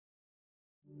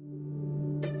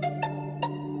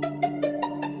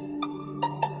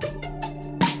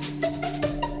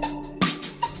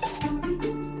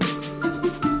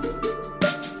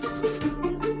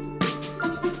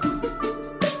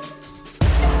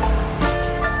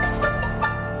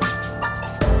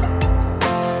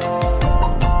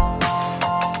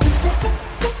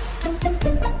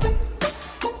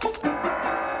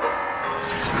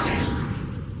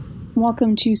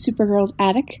Welcome to Supergirl's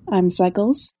Attic. I'm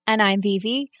Cycles. And I'm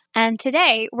Vivi. And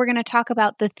today we're going to talk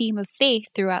about the theme of faith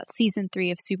throughout season 3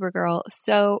 of Supergirl.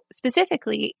 So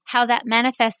specifically, how that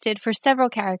manifested for several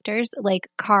characters like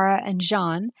Kara and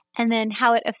J'onn, and then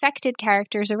how it affected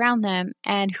characters around them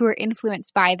and who are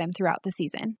influenced by them throughout the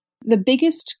season. The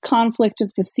biggest conflict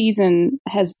of the season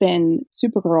has been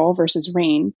Supergirl versus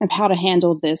Reign and how to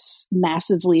handle this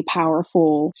massively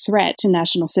powerful threat to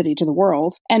National City, to the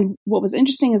world. And what was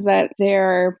interesting is that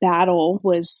their battle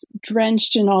was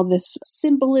drenched in all this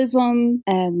symbolism,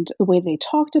 and the way they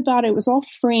talked about it was all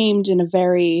framed in a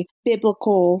very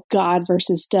biblical God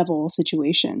versus devil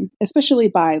situation, especially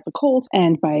by the cult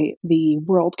and by the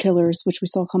world killers, which we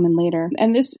saw come in later.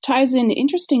 And this ties in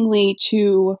interestingly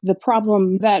to the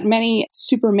problem that many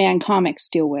Superman comics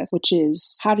deal with, which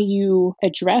is how do you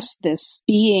address this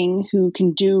being who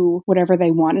can do whatever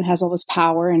they want and has all this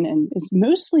power and is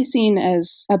mostly seen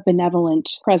as a benevolent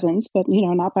presence, but, you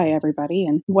know, not by everybody.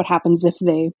 And what happens if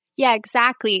they... Yeah,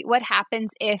 exactly. What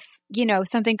happens if,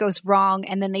 something goes wrong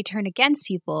and then they turn against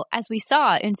people, as we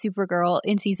saw in Supergirl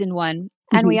in season 1.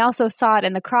 And we also saw it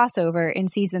in the crossover in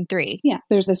season 3. Yeah,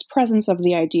 there's this presence of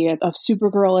the idea of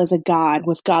Supergirl as a god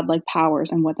with godlike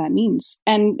powers and what that means.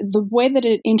 And the way that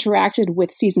it interacted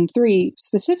with season 3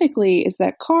 specifically is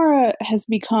that Kara has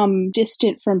become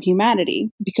distant from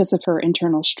humanity because of her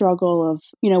internal struggle of,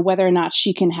 whether or not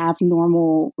she can have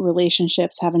normal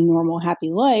relationships, have a normal, happy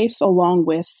life, along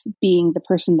with being the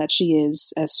person that she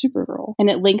is as Supergirl. And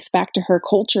it links back to her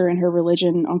culture and her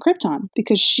religion on Krypton,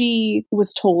 because she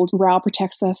was told, Rao protects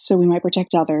us so we might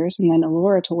protect others. And then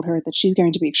Alura told her that she's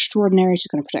going to be extraordinary. She's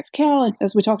going to protect Kal. And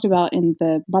as we talked about in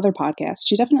the Mother podcast,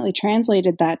 she definitely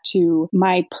translated that to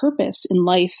my purpose in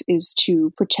life is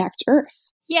to protect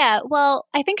Earth. Yeah, well,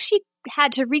 I think she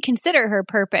had to reconsider her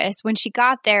purpose when she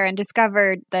got there and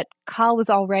discovered that Kal was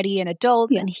already an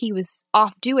adult and he was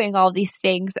off doing all these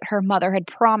things that her mother had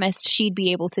promised she'd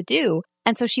be able to do.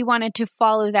 And so she wanted to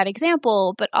follow that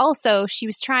example, but also she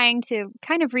was trying to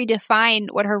kind of redefine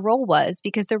what her role was,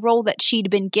 because the role that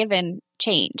she'd been given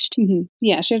changed. Mm-hmm.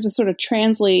 Yeah, she had to sort of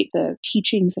translate the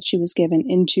teachings that she was given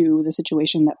into the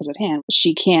situation that was at hand.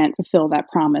 She can't fulfill that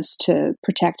promise to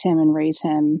protect him and raise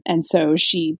him. And so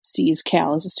she sees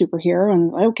Kal as a superhero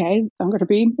and, okay, I'm going to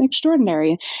be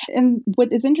extraordinary. And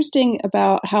what is interesting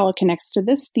about how it connects to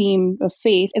this theme of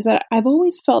faith is that I've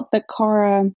always felt that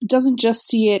Kara doesn't just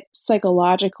see it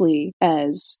psychologically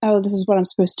as, oh, this is what I'm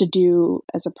supposed to do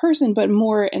as a person, but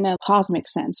more in a cosmic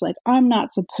sense. Like, I'm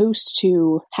not supposed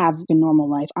to have a normal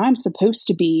life. I'm supposed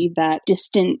to be that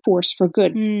distant force for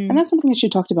good. And that's something that she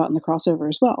talked about in the crossover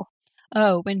as well.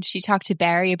 Oh, when she talked to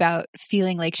Barry about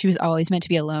feeling like she was always meant to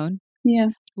be alone? Yeah.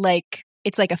 Like,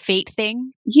 it's like a fate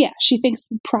thing? Yeah, she thinks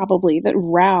probably that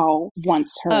Rao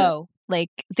wants her. Oh,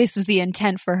 like this was the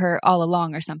intent for her all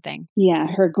along or something. Yeah,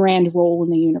 her grand role in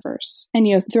the universe. And,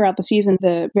 throughout the season,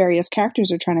 the various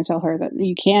characters are trying to tell her that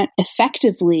you can't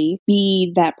effectively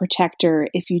be that protector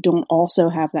if you don't also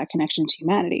have that connection to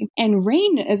humanity. And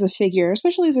Reign as a figure,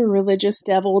 especially as a religious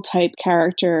devil type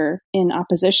character in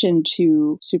opposition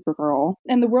to Supergirl.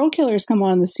 And the world killers come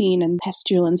on the scene, and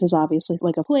pestilence is obviously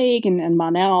like a plague, and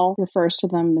Mon-El refers to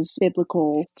them as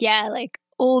biblical. Yeah, like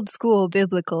old school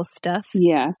biblical stuff.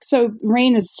 Yeah. So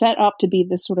Reign is set up to be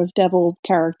this sort of devil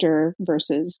character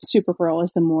versus Supergirl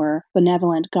as the more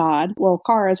benevolent god. Well,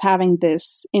 Kara is having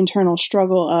this internal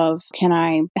struggle of, can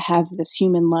I have this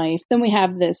human life? Then we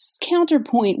have this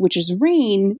counterpoint, which is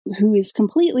Reign, who is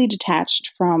completely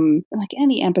detached from like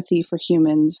any empathy for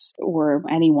humans or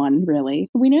anyone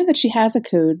really. We know that she has a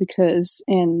code because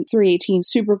in 318,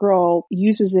 Supergirl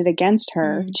uses it against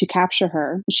her to capture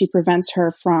her. She prevents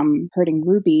her from hurting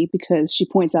Ruby because she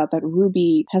points out that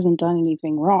Ruby hasn't done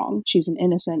anything wrong. She's an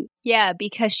innocent. Yeah,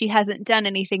 because she hasn't done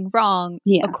anything wrong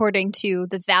according to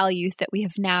the values that we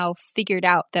have now figured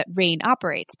out that Reign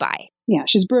operates by. Yeah,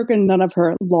 she's broken none of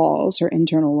her laws, her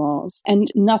internal laws. And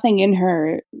nothing in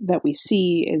her that we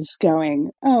see is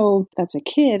going, oh, that's a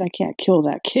kid, I can't kill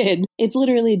that kid. It's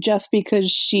literally just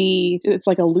because it's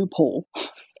like a loophole.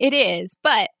 It is,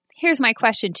 but here's my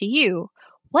question to you.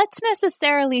 What's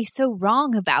necessarily so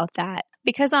wrong about that?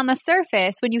 Because on the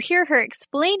surface, when you hear her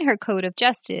explain her code of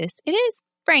justice, it is,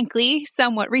 frankly,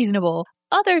 somewhat reasonable,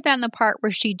 other than the part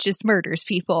where she just murders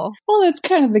people. Well, that's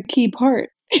kind of the key part.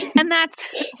 And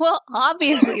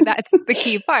obviously that's the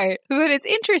key part. But it's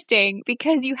interesting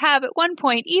because you have at one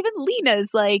point, even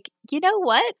Lena's like, you know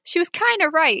what? She was kind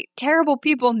of right. Terrible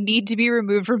people need to be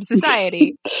removed from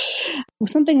society.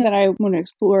 Something that I want to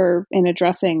explore in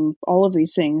addressing all of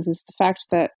these things is the fact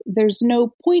that there's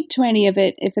no point to any of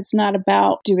it if it's not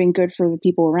about doing good for the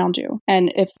people around you.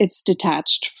 And if it's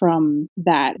detached from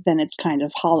that, then it's kind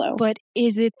of hollow. But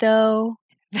is it though?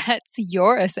 That's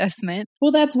your assessment.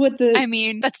 Well, that's what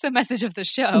that's the message of the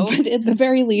show. But at the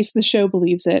very least, the show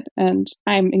believes it, and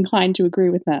I'm inclined to agree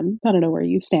with them. I don't know where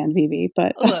you stand, Vivi,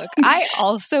 but... Look, I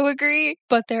also agree,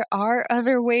 but there are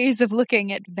other ways of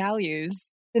looking at values.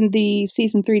 In the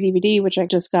season 3 DVD, which I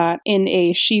just got in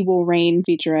a She Will Reign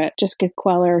featurette, Jessica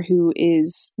Queller, who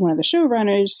is one of the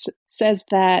showrunners, says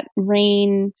that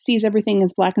Reign sees everything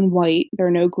as black and white. There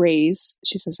are no grays.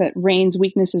 She says that Reign's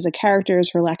weakness as a character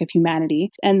is her lack of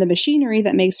humanity. And the machinery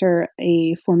that makes her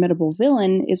a formidable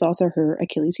villain is also her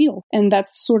Achilles heel. And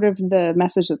that's sort of the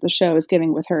message that the show is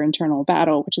giving with her internal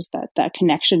battle, which is that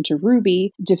connection to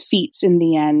Ruby defeats in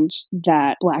the end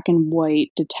that black and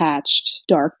white, detached,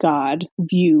 dark god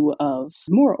view of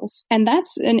morals. And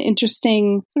that's an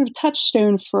interesting sort of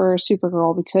touchstone for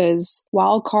Supergirl, because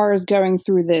while Kara is going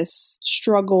through this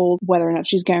struggle, whether or not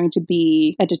she's going to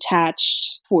be a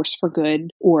detached force for good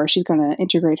or she's going to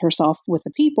integrate herself with the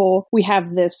people, we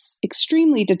have this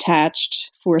extremely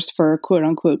detached force for quote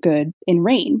unquote good in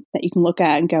Reign that you can look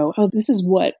at and go, oh, this is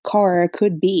what Kara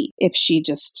could be if she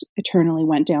just eternally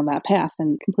went down that path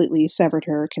and completely severed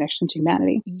her connection to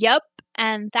humanity. Yep.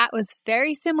 And that was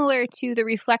very similar to the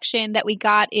reflection that we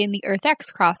got in the Earth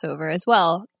X crossover as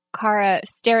well. Kara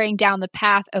staring down the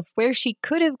path of where she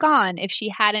could have gone if she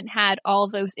hadn't had all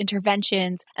those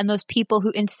interventions and those people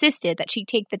who insisted that she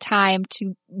take the time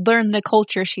to learn the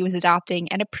culture she was adopting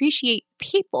and appreciate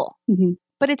people. Mm-hmm.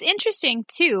 But it's interesting,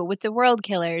 too, with the World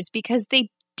Killers, because they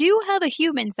do have a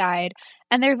human side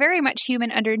and they're very much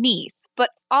human underneath. But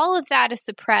all of that is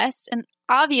suppressed, and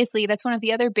obviously that's one of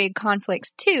the other big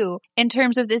conflicts too, in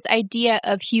terms of this idea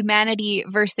of humanity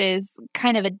versus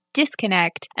kind of a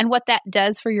disconnect and what that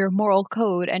does for your moral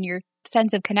code and your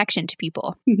sense of connection to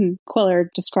people. Mm-hmm.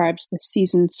 Queller describes the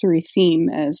season 3 theme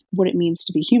as what it means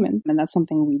to be human. And that's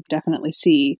something we definitely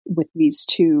see with these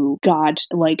two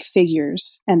god-like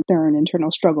figures and their own internal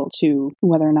struggle to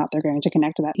whether or not they're going to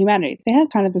connect to that humanity. They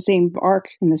had kind of the same arc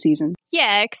in the season.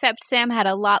 Yeah, except Sam had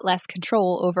a lot less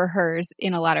control over hers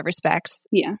in a lot of respects.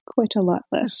 Yeah, quite a lot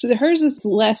less. Hers is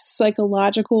less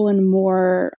psychological and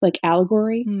more like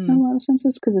allegory in a lot of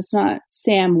senses, because it's not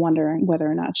Sam wondering whether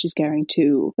or not she's going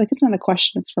to, like, it's not a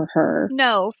question for her.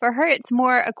 No, for her, it's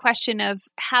more a question of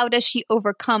how does she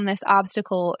overcome this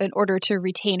obstacle in order to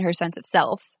retain her sense of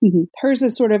self. Mm-hmm. Hers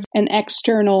is sort of an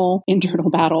external, internal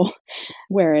battle,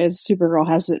 whereas Supergirl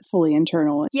has it fully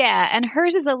internal. Yeah, and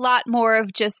hers is a lot more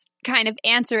of just kind of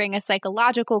answering a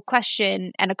psychological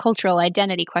question and a cultural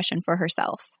identity question for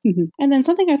herself. Mm-hmm. And then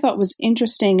something I thought was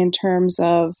interesting in terms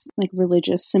of like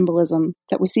religious symbolism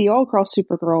that we see all across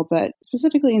Supergirl, but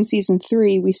specifically in season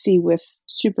 3, we see with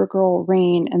Supergirl,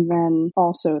 Reign, and then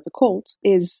also the Colt,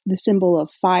 is the symbol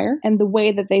of fire. And the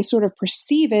way that they sort of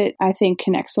perceive it, I think,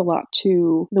 connects a lot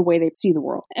to the way they see the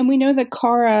world. And we know that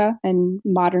Kara and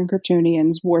modern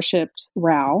Kryptonians worshipped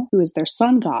Rao, who is their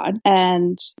sun god,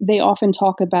 and they often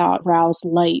talk about Rao's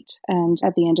light. And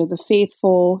at the end of The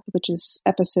Faithful, which is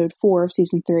episode 4 of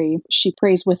season 3, she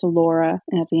prays with Alora,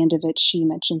 and at the end of it, she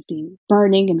mentions being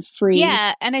burning and free.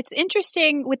 Yeah, and it's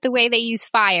interesting with the way they use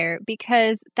fire,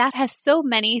 because that has so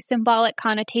many symbolic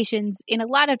connotations in a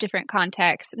lot of different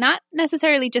contexts, not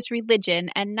necessarily just religion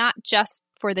and not just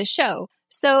for the show.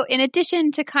 So in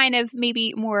addition to kind of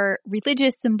maybe more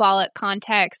religious symbolic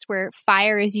context where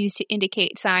fire is used to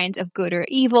indicate signs of good or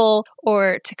evil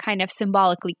or to kind of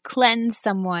symbolically cleanse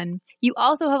someone, you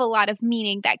also have a lot of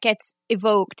meaning that gets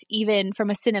evoked even from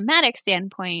a cinematic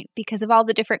standpoint because of all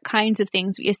the different kinds of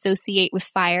things we associate with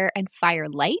fire and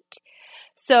firelight.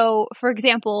 So, for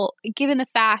example, given the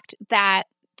fact that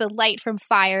the light from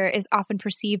fire is often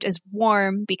perceived as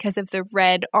warm because of the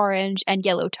red, orange, and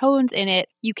yellow tones in it,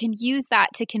 you can use that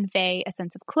to convey a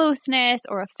sense of closeness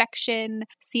or affection.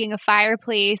 Seeing a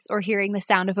fireplace or hearing the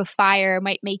sound of a fire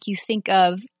might make you think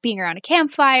of being around a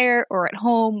campfire or at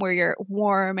home where you're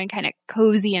warm and kind of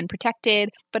cozy and protected.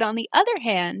 But on the other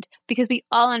hand, because we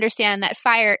all understand that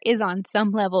fire is on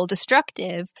some level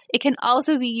destructive, it can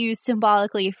also be used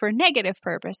symbolically for negative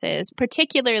purposes,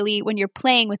 particularly when you're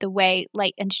playing with the way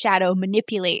light and shadow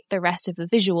manipulate the rest of the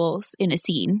visuals in a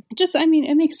scene.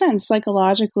 It makes sense.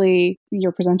 Psychologically,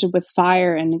 you're presented with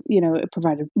fire and, it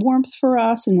provided warmth for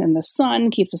us and the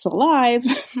sun keeps us alive.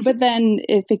 But then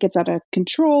if it gets out of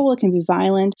control, it can be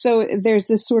violent. So there's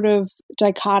this sort of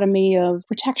dichotomy of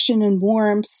protection and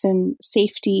warmth and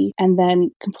safety, and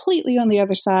then completely on the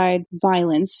other side,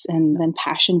 violence and then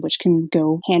passion, which can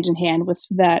go hand in hand with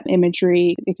that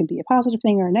imagery. It can be a positive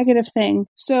thing or a negative thing.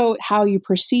 So how you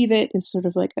perceive it is sort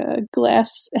of like a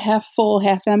glass half full,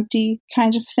 half empty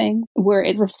kind of thing, where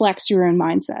it reflects your own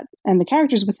mindset. And the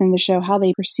characters within the show, how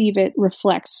they perceive it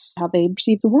reflects how they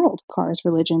perceive the world. Kara's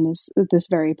religion is this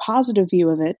very positive view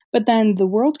of it. But then the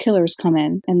world killers come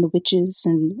in, and the witches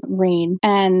and Rain,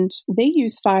 and they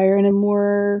use fire in a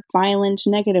more violent,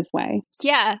 negative way.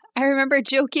 Yeah, I remember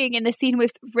joking in the scene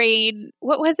with Rain.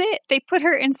 What was it? They put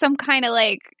her in some kind of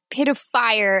pit of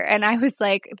fire, and I was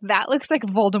like, that looks like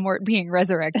Voldemort being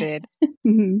resurrected.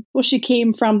 Mm-hmm. Well, she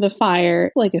came from the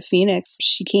fire like a phoenix.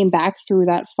 She came back through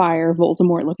that fire,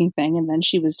 Voldemort-looking thing, and then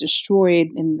she was destroyed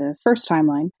in the first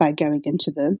timeline by going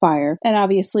into the fire. And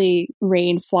obviously,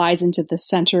 Rain flies into the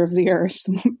center of the earth.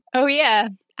 Oh, yeah.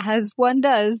 As one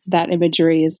does. That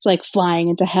imagery is like flying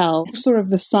into hell. It's sort of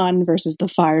the sun versus the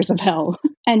fires of hell.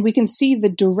 And we can see the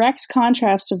direct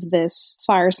contrast of this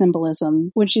fire symbolism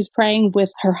when she's praying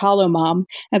with her hollow mom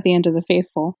at the end of The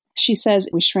Faithful. She says,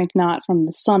 "We shrink not from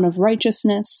the sun of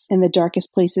righteousness. In the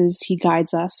darkest places he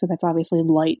guides us." So that's obviously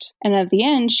light. And at the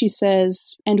end, she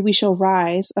says, "And we shall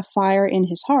rise, a fire in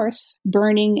his hearth,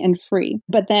 burning and free."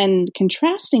 But then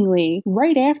contrastingly,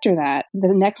 right after that,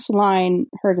 the next line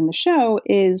heard in the show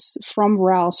is, "From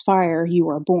Ral's fire you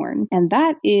are born." And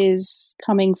that is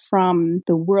coming from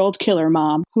the world killer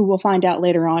mom, who we'll find out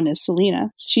later on is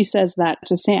Selena. She says that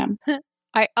to Sam.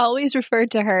 I always referred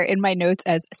to her in my notes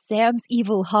as Sam's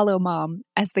evil hollow mom,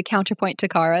 as the counterpoint to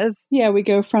Kara's. Yeah, we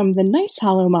go from the nice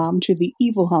hollow mom to the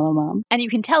evil hollow mom. And you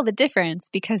can tell the difference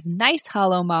because nice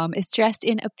hollow mom is dressed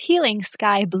in appealing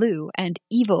sky blue and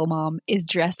evil mom is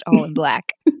dressed all in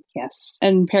black. Yes.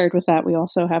 And paired with that, we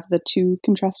also have the two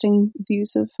contrasting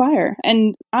views of fire.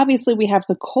 And obviously we have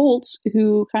the cult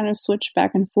who kind of switch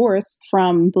back and forth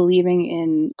from believing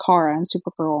in Kara and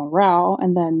Supergirl and Ral,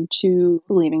 and then to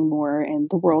believing more in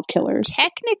the world killers.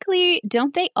 Technically,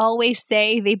 don't they always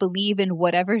say they believe in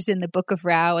whatever's in the Book of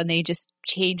Rao and they just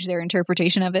change their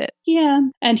interpretation of it? Yeah.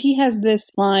 And he has this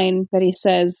line that he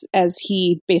says as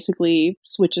he basically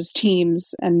switches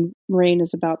teams and Rain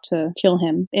is about to kill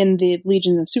him in the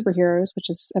Legion of Superheroes, which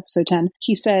is episode 10.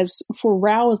 He says, "For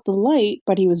Rao is the light,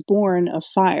 but he was born of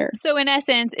fire." So in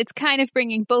essence, it's kind of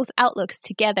bringing both outlooks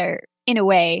together in a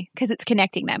way, because it's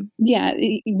connecting them. Yeah,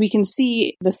 we can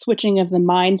see the switching of the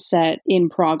mindset in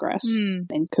progress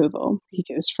in Koval. He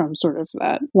goes from sort of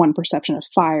that one perception of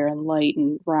fire and light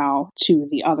and Rao to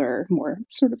the other, more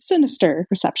sort of sinister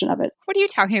perception of it. What are you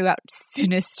talking about,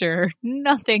 sinister?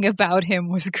 Nothing about him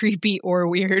was creepy or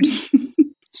weird.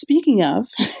 Speaking of...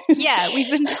 Yeah, we've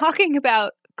been talking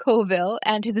about Koval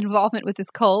and his involvement with his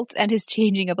cult and his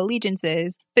changing of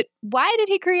allegiances. But why did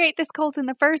he create this cult in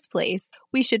the first place?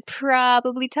 We should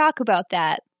probably talk about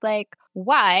that.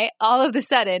 Why, all of a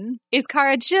sudden, is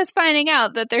Kara just finding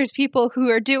out that there's people who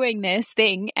are doing this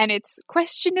thing and it's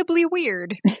questionably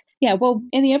weird? Yeah, well,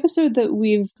 in the episode that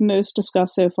we've most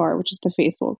discussed so far, which is The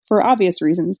Faithful, for obvious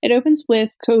reasons, it opens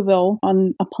with Koval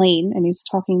on a plane, and he's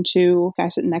talking to a guy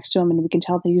sitting next to him, and we can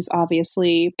tell that he's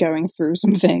obviously going through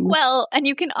some things. Well, and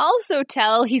you can also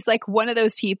tell he's like one of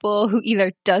those people who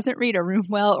either doesn't read a room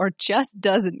well or just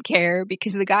doesn't care,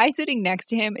 because the guy sitting next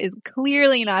to him is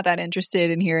clearly not that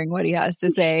interested in hearing what he has to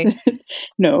say.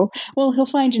 No. Well, he'll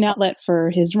find an outlet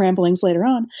for his ramblings later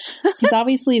on. He's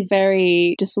obviously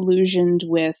very disillusioned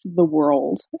with the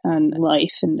world and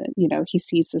life. And, he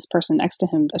sees this person next to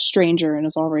him, a stranger, and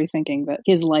is already thinking that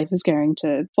his life is going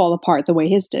to fall apart the way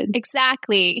his did.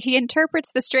 Exactly. He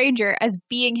interprets the stranger as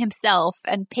being himself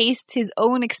and pastes his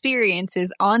own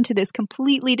experiences onto this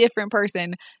completely different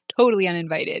person, totally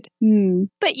uninvited.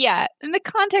 But yeah, in the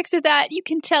context of that, you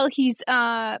can tell he's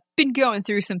been going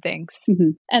through some things.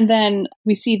 Mm-hmm. And then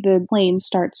we see the plane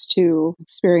starts to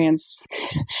experience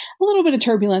a little bit of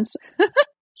turbulence.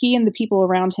 He and the people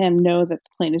around him know that the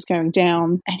plane is going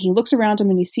down, and he looks around him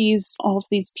and he sees all of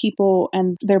these people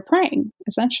and they're praying,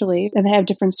 essentially, and they have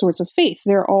different sorts of faith.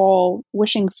 They're all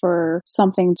wishing for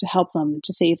something to help them,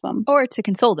 to save them. Or to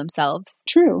console themselves.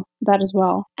 True, that as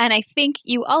well. And I think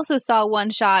you also saw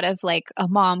one shot of a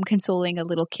mom consoling a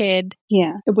little kid.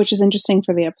 Yeah, which is interesting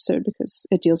for the episode because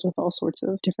it deals with all sorts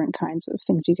of different kinds of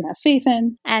things you can have faith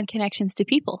in. And connections to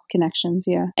people. Connections,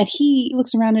 yeah. And he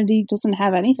looks around and he doesn't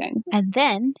have anything. And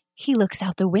then He looks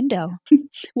out the window.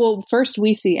 Well, first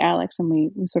we see Alex and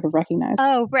we sort of recognize.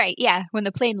 Oh, right. Yeah. When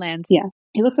the plane lands. Yeah.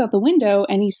 He looks out the window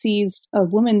and he sees a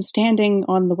woman standing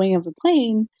on the wing of the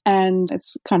plane. And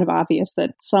it's kind of obvious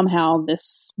that somehow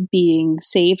this being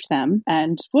saved them.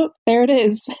 And whoop, there it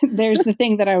is. There's the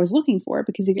thing that I was looking for,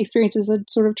 because he experiences a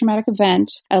sort of traumatic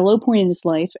event at a low point in his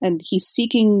life. And he's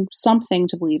seeking something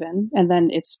to believe in. And then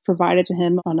it's provided to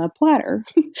him on a platter,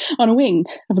 on a wing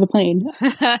of the plane.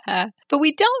 But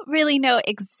we don't really know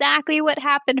exactly what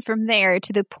happened from there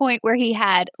to the point where he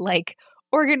had, like,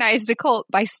 organized a cult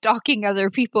by stalking other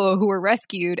people who were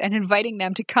rescued and inviting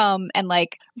them to come and,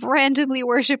 like, randomly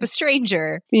worship a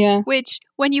stranger. Yeah. Which,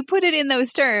 when you put it in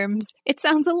those terms, it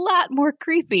sounds a lot more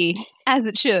creepy, as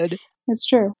it should. It's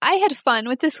true. I had fun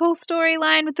with this whole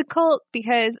storyline with the cult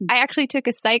because I actually took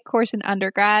a psych course in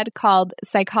undergrad called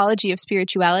Psychology of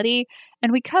Spirituality,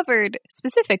 and we covered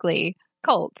specifically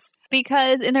cults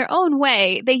because in their own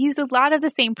way, they use a lot of the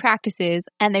same practices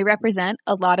and they represent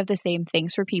a lot of the same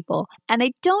things for people. And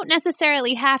they don't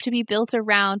necessarily have to be built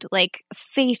around like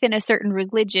faith in a certain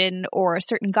religion or a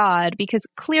certain god, because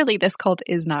clearly this cult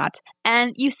is not.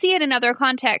 And you see it in other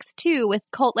contexts too, with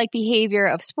cult-like behavior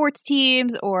of sports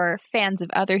teams or fans of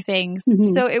other things.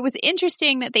 Mm-hmm. So it was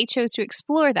interesting that they chose to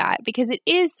explore that because it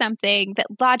is something that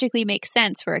logically makes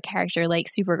sense for a character like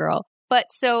Supergirl. But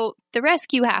so the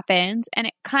rescue happens and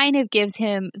it kind of gives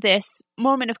him this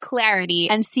moment of clarity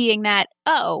and seeing that,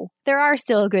 oh, there are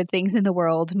still good things in the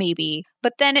world, maybe.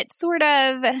 But then it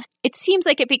seems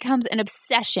like it becomes an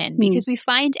obsession because we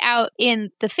find out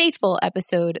in the Faithful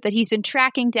episode that he's been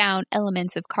tracking down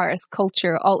elements of Kara's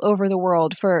culture all over the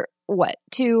world for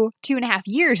 2.5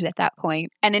 years at that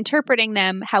point, and interpreting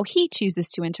them how he chooses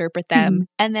to interpret them,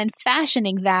 and then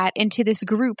fashioning that into this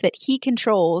group that he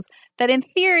controls that in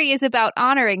theory is about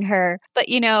honoring her. But,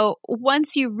 you know,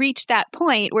 once you reach that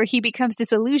point where he becomes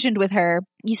disillusioned with her,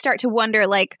 you start to wonder,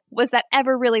 like, was that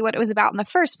ever really what it was about in the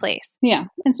first place? Yeah.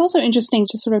 It's also interesting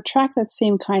to sort of track that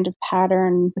same kind of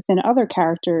pattern within other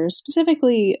characters,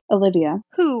 specifically Olivia.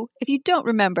 Who, if you don't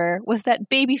remember, was that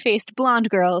baby-faced blonde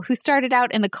girl who started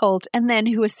out in the cult and then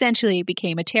who essentially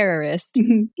became a terrorist.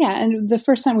 Mm-hmm. Yeah, and the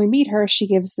first time we meet her, she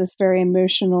gives this very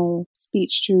emotional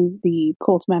speech to the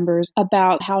cult members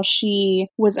about how she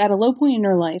was at a low point in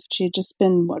her life. She had just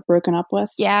been, broken up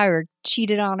with? Yeah, or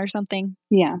cheated on or something.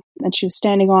 Yeah, and she was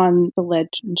standing on the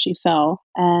ledge and she fell,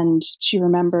 and she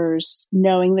remembers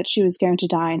knowing that she was going to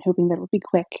die and hoping that it would be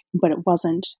quick, but it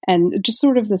wasn't, and just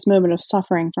sort of this moment of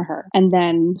suffering for her. And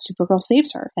then Supergirl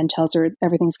saves her and tells her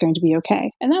everything's going to be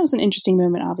okay. And that was an interesting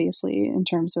moment, obviously, in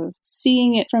terms of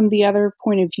seeing it from the other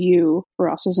point of view for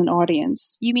us as an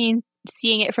audience. You mean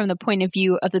seeing it from the point of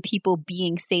view of the people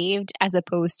being saved as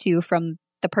opposed to from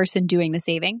the person doing the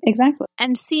saving? Exactly.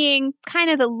 And seeing kind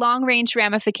of the long-range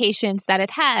ramifications that it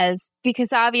has,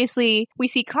 because obviously we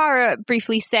see Kara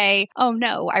briefly say, oh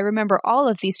no, I remember all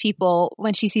of these people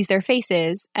when she sees their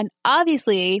faces. And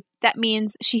obviously that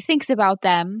means she thinks about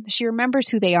them, she remembers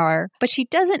who they are, but she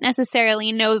doesn't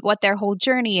necessarily know what their whole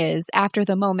journey is after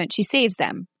the moment she saves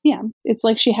them. Yeah, it's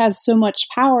like she has so much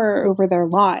power over their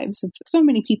lives of so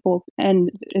many people,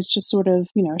 and it's just sort of,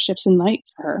 ships in night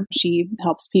for her. She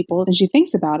helps people and she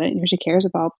thinks about it, she cares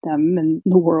about them and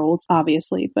the world,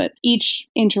 obviously, but each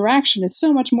interaction is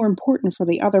so much more important for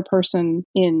the other person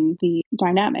in the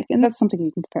dynamic, and that's something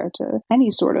you can compare to any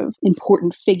sort of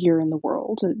important figure in the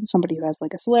world, somebody who has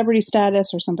like a celebrity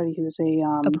status or somebody who is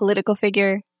a political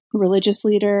figure. Religious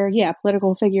leader,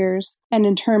 political figures. And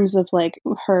in terms of like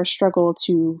her struggle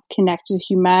to connect to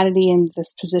humanity and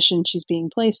this position she's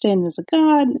being placed in as a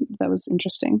god, that was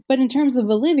interesting. But in terms of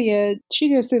Olivia,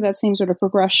 she goes through that same sort of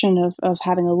progression of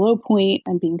having a low point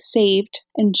and being saved.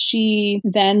 And she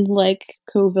then, like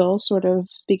Coville, sort of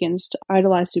begins to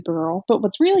idolize Supergirl. But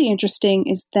what's really interesting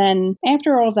is then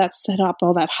after all of that set up,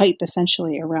 all that hype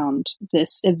essentially around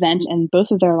this event and both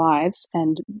of their lives,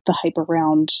 and the hype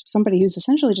around somebody who's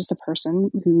essentially just a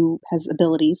person who has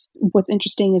abilities. What's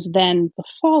interesting is then the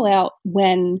fallout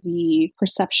when the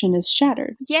perception is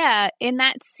shattered. Yeah, in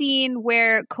that scene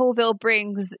where Coville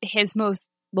brings his most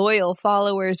loyal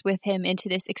followers with him into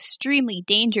this extremely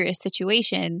dangerous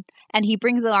situation, and he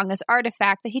brings along this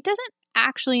artifact that he doesn't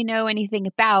actually know anything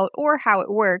about or how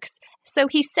it works. So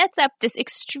he sets up this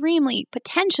extremely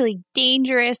potentially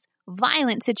dangerous,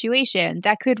 violent situation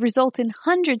that could result in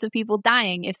hundreds of people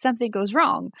dying if something goes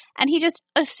wrong. And he just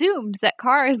assumes that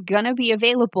Kara is gonna be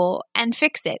available and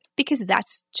fix it because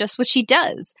that's just what she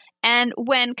does. And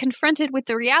when confronted with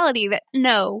the reality that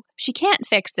no, she can't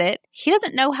fix it, he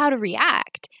doesn't know how to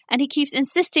react. And he keeps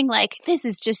insisting like, this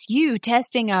is just you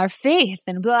testing our faith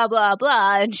and blah, blah,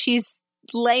 blah. And she's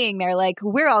laying there like,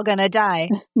 we're all gonna die.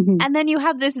 And then you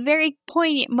have this very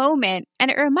poignant moment,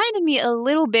 and it reminded me a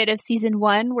little bit of season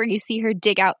 1 where you see her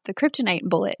dig out the kryptonite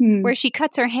bullet, where she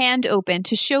cuts her hand open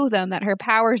to show them that her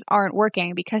powers aren't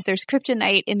working because there's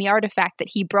kryptonite in the artifact that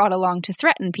he brought along to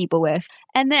threaten people with.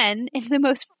 And then, in the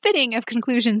most fitting of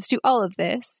conclusions to all of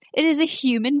this, it is a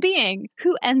human being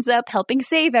who ends up helping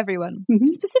save everyone.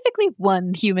 Specifically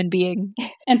one human being.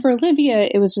 And for Olivia,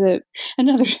 it was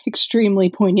another extremely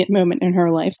poignant moment in her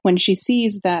life when she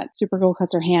sees that Supergirl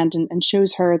cuts her hand and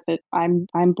shows her that I'm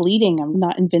bleeding, I'm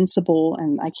not invincible,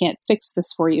 and I can't fix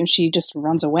this for you. And she just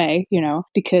runs away,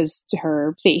 because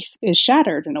her faith is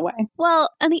shattered in a way. Well,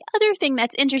 and the other thing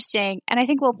that's interesting, and I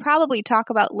think we'll probably talk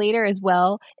about later as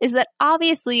well, is that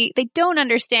obviously they don't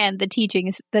understand the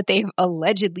teachings that they've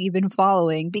allegedly been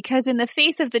following, because in the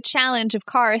face of the challenge of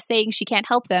Kara saying she can't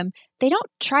help them, they don't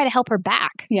try to help her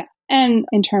back. Yeah. And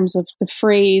in terms of the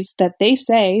phrase that they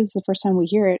say, it's the first time we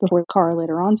hear it before Kara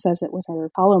later on says it with her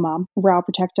Hollow Mom, Ra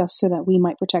protect us so that we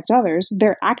might protect others.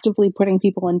 They're actively putting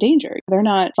people in danger. They're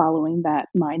not following that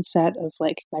mindset of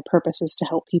like, my purpose is to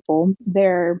help people.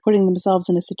 They're putting themselves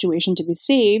in a situation to be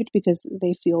saved because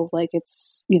they feel like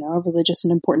it's, a religious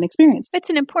and important experience. It's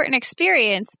an important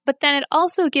experience, but then it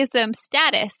also gives them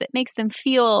status that makes them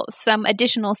feel some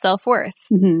additional self-worth.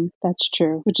 That's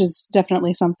true, which is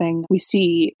definitely something we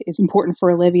see is important for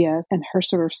Olivia, and her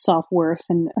sort of self-worth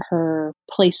and her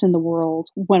place in the world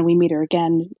when we meet her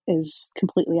again is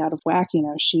completely out of whack.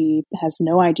 She has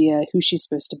no idea who she's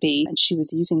supposed to be, and she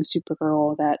was using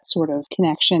Supergirl, that sort of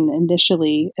connection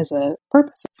initially, as a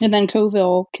purpose. And then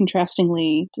Coville,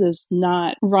 contrastingly, does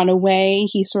not run away.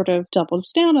 He sort of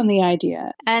doubles down on the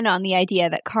idea. And on the idea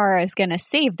that Kara is going to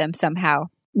save them somehow.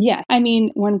 Yeah. I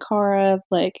mean, when Kara,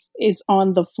 is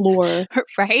on the floor.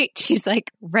 Right? She's,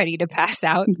 ready to pass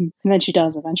out. And then she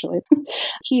does eventually.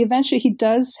 He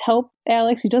does help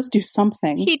Alex. He does do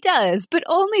something. He does, but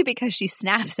only because she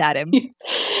snaps at him.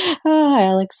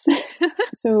 Alex.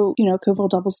 So, Coville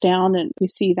doubles down, and we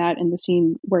see that in the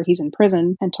scene where he's in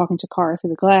prison and talking to Kara through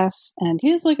the glass. And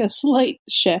he has, a slight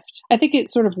shift. I think it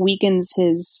sort of weakens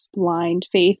his blind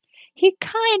faith. He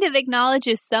kind of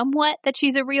acknowledges somewhat that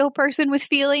she's a real person with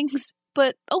feelings,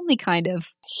 but only kind of.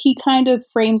 He kind of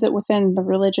frames it within the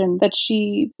religion that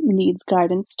she needs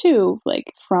guidance too,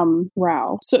 from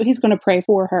Rao. So he's going to pray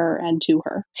for her and to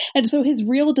her. And so his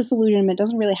real disillusionment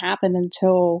doesn't really happen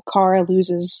until Kara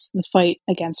loses the fight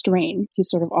against Rain. He's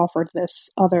sort of offered this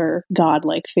other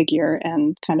godlike figure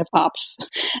and kind of opts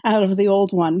out of the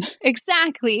old one.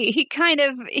 Exactly.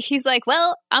 He's like,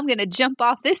 well, I'm going to jump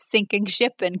off this sinking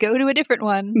ship and go to a different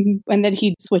one. And then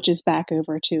he switches back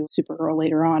over to Supergirl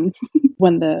later on.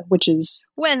 When the witches...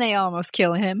 When they almost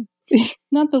kill him.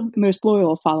 Not the most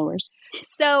loyal followers.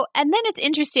 So, and then it's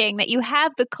interesting that you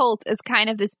have the cult as kind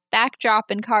of this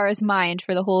backdrop in Kara's mind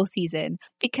for the whole season,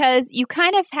 because you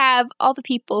kind of have all the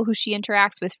people who she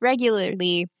interacts with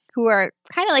regularly who are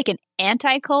kind of like an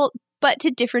anti-cult, but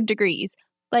to different degrees.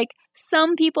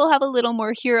 Some people have a little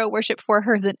more hero worship for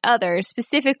her than others.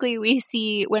 Specifically, we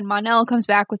see when Mon-El comes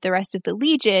back with the rest of the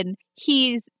Legion,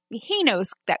 he knows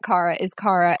that Kara is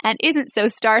Kara and isn't so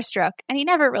starstruck, and he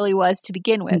never really was to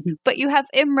begin with. But you have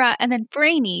Imra and then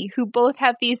Brainy, who both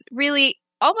have these really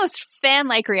almost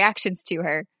fan-like reactions to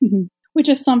her. Which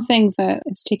is something that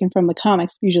is taken from the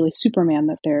comics, usually Superman,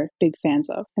 that they're big fans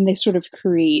of. And they sort of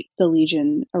create the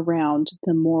Legion around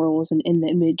the morals and in the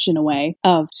image, in a way,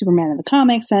 of Superman in the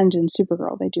comics, and in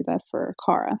Supergirl, they do that for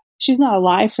Kara. She's not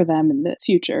alive for them in the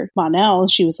future. Mon-El,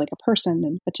 she was like a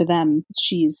person, but to them,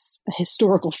 she's a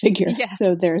historical figure. Yeah.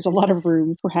 So there's a lot of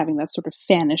room for having that sort of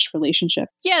fanish relationship.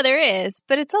 Yeah, there is.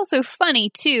 But it's also funny,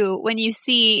 too, when you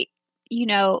see...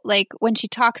 when she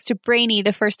talks to Brainy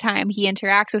the first time he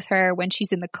interacts with her when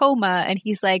she's in the coma, and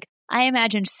he's like, I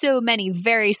imagined so many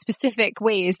very specific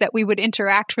ways that we would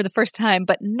interact for the first time,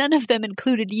 but none of them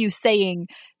included you saying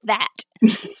that.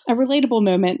 A relatable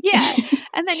moment. Yeah.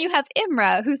 And then you have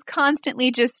Imra, who's constantly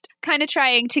just kind of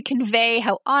trying to convey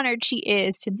how honored she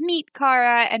is to meet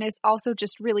Kara, and is also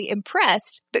just really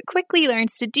impressed, but quickly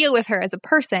learns to deal with her as a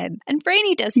person. And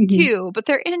Brainy does too, but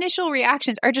their initial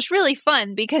reactions are just really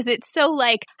fun because it's so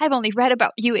I've only read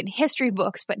about you in history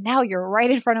books, but now you're right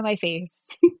in front of my face.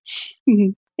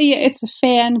 Yeah, it's a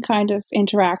fan kind of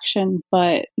interaction,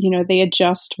 but, they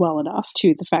adjust well enough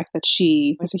to the fact that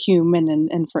she is a human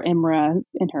and for Imra,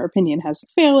 in her opinion, has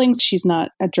failings. She's not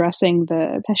addressing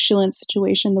the pestilent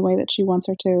situation the way that she wants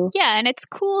her to. Yeah, and it's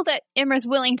cool that Imra's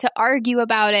willing to argue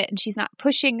about it and she's not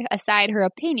pushing aside her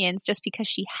opinions just because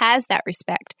she has that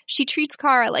respect. She treats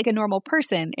Kara like a normal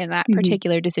person in that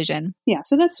particular decision. Yeah,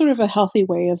 so that's sort of a healthy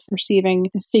way of perceiving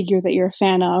a figure that you're a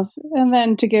fan of. And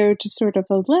then to go to sort of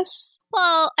a less...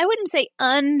 Well, I wouldn't say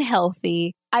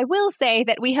unhealthy. I will say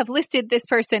that we have listed this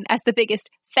person as the biggest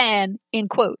fan in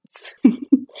quotes.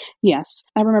 Yes.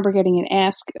 I remember getting an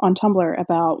ask on Tumblr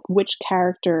about which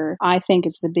character I think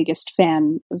is the biggest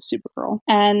fan of Supergirl.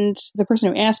 And the person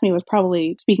who asked me was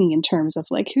probably speaking in terms of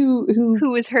like who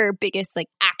is her biggest like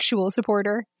actual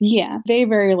supporter. Yeah, they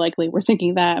very likely were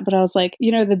thinking that. But I was like,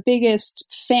 the biggest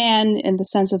fan in the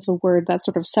sense of the word, that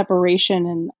sort of separation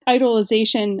and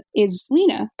idolization is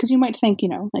Lena. Because you might think,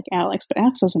 like Alex, but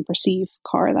Alex doesn't perceive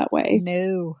Kara that way.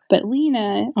 No. But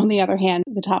Lena, on the other hand,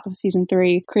 at the top of season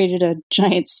 3, created a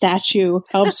giant statue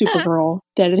of Supergirl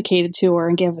dedicated to her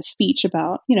and gave a speech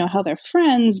about, how they're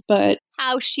friends, but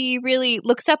how she really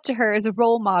looks up to her as a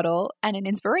role model and an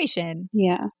inspiration.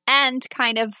 Yeah. And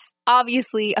kind of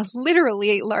obviously a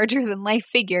literally larger than life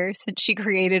figure since she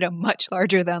created a much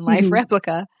larger than life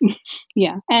replica.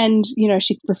 Yeah. And,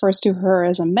 she refers to her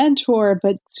as a mentor,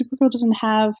 but Supergirl doesn't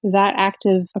have that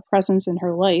active a presence in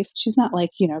her life. She's not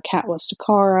like, Kat was to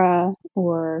Kara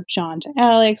or John to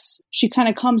Alex. She kind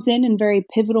of comes in very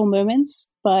pivotal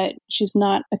moments, but she's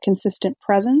not a consistent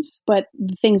presence. But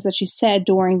the things that she said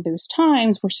during those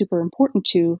times were super important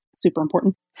to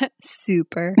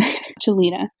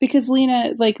Lena. Because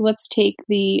Lena, let's take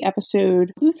the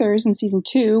episode Luthers in season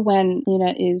 2 when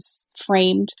Lena is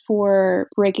framed for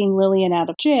breaking Lillian out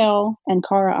of jail. And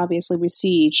Kara, obviously, we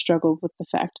see struggled with the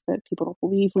fact that people don't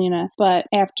believe Lena. But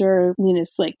after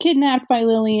Lena's kidnapped by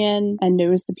Lillian and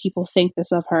knows the people think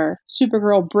this of her,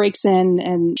 Supergirl breaks in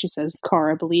and she says,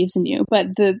 Kara believes in you.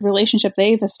 But the relationship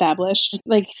they've established,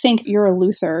 think you're a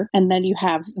Luthor, and then you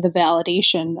have the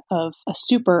validation of a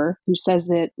super who says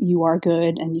that you are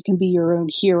good and you can be your own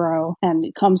hero, and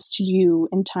it comes to you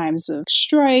in times of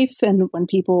strife and when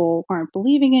people aren't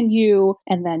believing in you,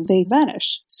 and then they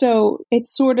vanish. So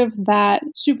it's sort of that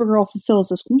Supergirl fulfills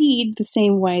this need the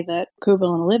same way that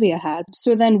Koval and Olivia had.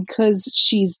 So then because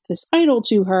she's this idol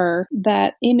to her,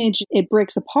 that image, it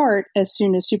breaks apart as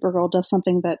soon as Supergirl does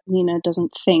something that Lena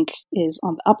doesn't think is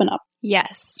on the up and up.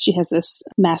 Yes. She has this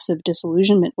massive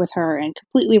disillusionment with her and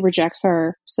completely rejects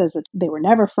her, says that they were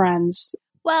never friends.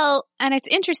 Well, and it's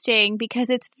interesting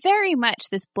because it's very much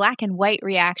this black and white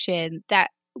reaction that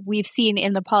we've seen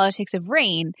in the politics of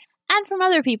Reign and from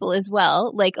other people as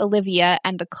well, like Olivia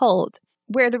and the cult,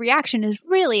 where the reaction is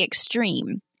really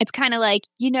extreme. It's kind of like,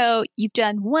 you've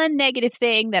done one negative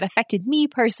thing that affected me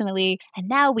personally, and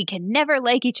now we can never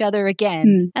like each other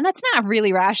again. And that's not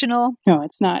really rational. No,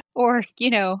 it's not. Or,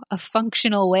 a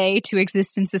functional way to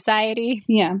exist in society.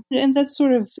 Yeah. And that's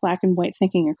sort of black and white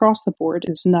thinking across the board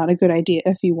is not a good idea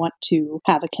if you want to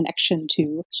have a connection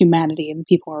to humanity and the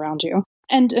people around you.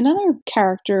 And another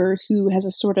character who has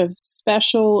a sort of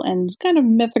special and kind of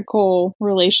mythical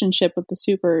relationship with the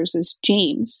supers is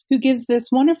James, who gives this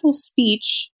wonderful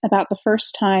speech about the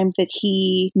first time that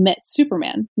he met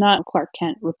Superman, not Clark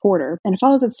Kent, reporter. And it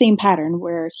follows that same pattern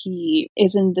where he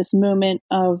is in this moment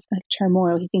of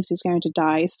turmoil. He thinks he's going to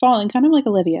die. He's falling, kind of like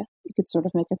Olivia. You could sort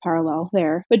of make a parallel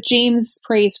there. But James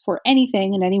prays for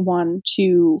anything and anyone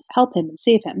to help him and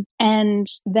save him. And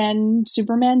then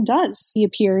Superman does. He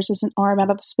appears as an arm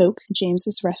out of the smoke. James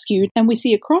is rescued. And we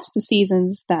see across the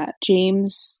seasons that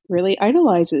James really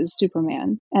idolizes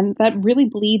Superman. And that really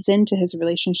bleeds into his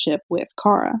relationship with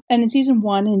Kara. And in season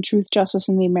 1, in Truth, Justice,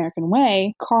 and the American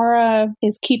Way, Kara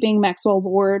is keeping Maxwell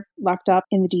Lord locked up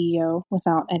in the DEO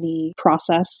without any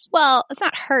process. Well, it's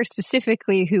not her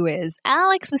specifically who is.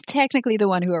 Alex was technically the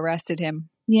one who arrested him.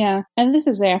 Yeah, and this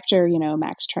is after,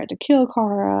 Max tried to kill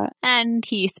Kara. And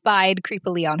he spied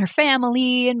creepily on her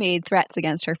family and made threats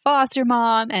against her foster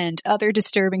mom and other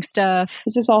disturbing stuff.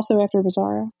 Is this also after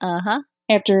Bizarro? Uh-huh.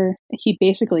 After he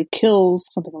basically kills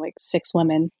something like 6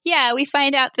 women. Yeah, we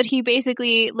find out that he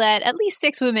basically let at least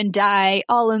 6 women die,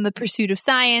 all in the pursuit of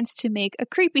science, to make a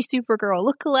creepy Supergirl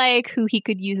lookalike who he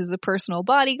could use as a personal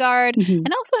bodyguard, and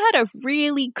also had a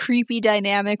really creepy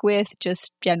dynamic with,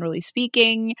 just generally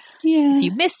speaking. Yeah. If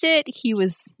you missed it, he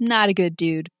was not a good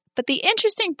dude. But the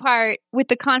interesting part with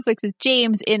the conflict with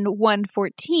James in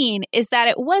 114 is that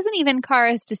it wasn't even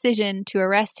Kara's decision to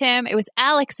arrest him. It was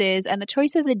Alex's and the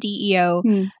choice of the DEO.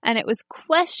 And it was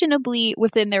questionably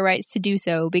within their rights to do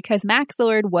so because Max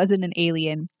Lord wasn't an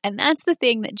alien. And that's the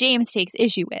thing that James takes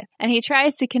issue with. And he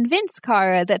tries to convince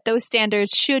Kara that those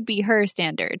standards should be her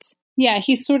standards. Yeah,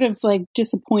 he's sort of like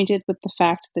disappointed with the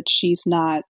fact that she's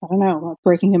not, I don't know,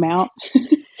 breaking him out.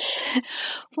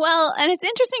 Well, and it's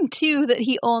interesting too that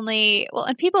he only,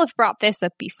 and people have brought this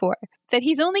up before, that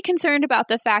he's only concerned about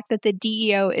the fact that the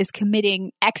DEO is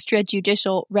committing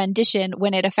extrajudicial rendition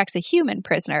when it affects a human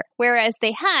prisoner, whereas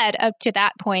they had, up to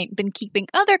that point, been keeping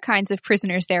other kinds of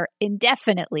prisoners there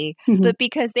indefinitely, but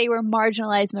because they were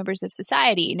marginalized members of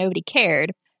society, nobody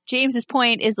cared. James's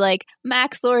point is like,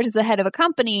 Max Lord is the head of a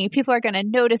company. People are going to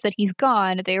notice that he's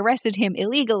gone. They arrested him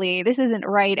illegally. This isn't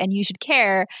right, and you should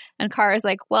care. And Kara's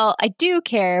like, well, I do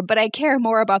care, but I care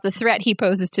more about the threat he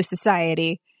poses to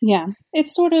society. Yeah,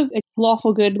 it's sort of a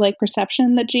lawful good like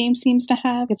perception that James seems to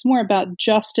have. It's more about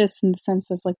justice in the sense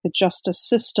of like the justice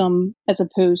system as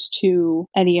opposed to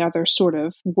any other sort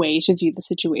of way to view the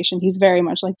situation. He's very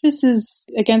much like, this is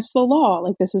against the law.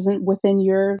 Like, this isn't within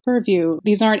your purview.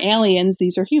 These aren't aliens.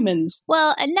 These are humans.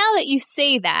 Well, and now that you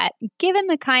say that, given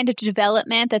the kind of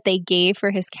development that they gave for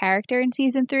his character in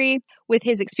season 3, with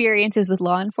his experiences with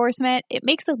law enforcement, it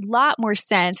makes a lot more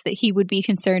sense that he would be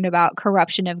concerned about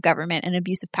corruption of government and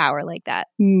abuse of power like that.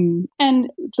 And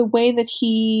the way that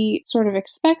he sort of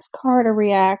expects Kara to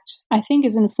react, I think,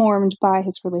 is informed by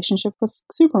his relationship with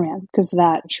Superman, because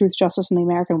that truth, justice, and the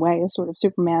American way is sort of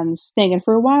Superman's thing. And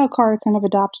for a while, Kara kind of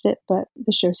adopted it, but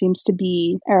the show seems to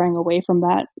be erring away from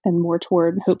that and more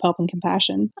toward hope, help, and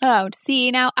compassion. Oh,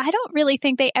 see, now I don't really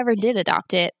think they ever did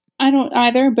adopt it. I don't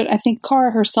either, but I think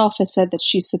Kara herself has said that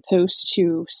she's supposed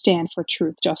to stand for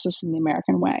truth, justice, and the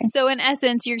American way. So in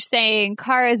essence, you're saying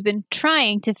Kara has been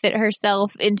trying to fit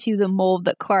herself into the mold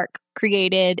that Clark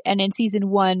created, and in season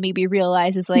 1 maybe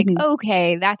realizes like,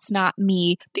 okay, that's not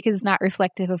me because it's not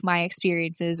reflective of my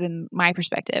experiences and my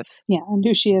perspective. Yeah, and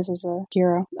who she is as a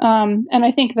hero. And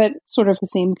I think that sort of the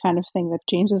same kind of thing that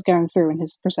James is going through in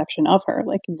his perception of her.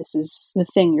 Like, this is the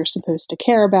thing you're supposed to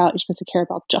care about. You're supposed to care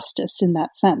about justice in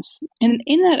that sense. And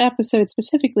in that episode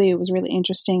specifically, it was really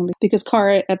interesting because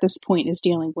Kara at this point is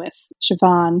dealing with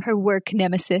Siobhan. Her work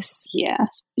nemesis. Yeah.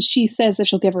 She says that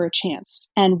she'll give her a chance.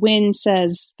 And Wynn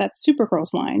says that's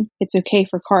Supergirl's line. It's okay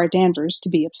for Kara Danvers to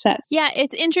be upset. Yeah,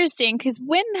 it's interesting because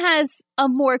Wynn has a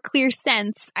more clear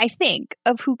sense, I think,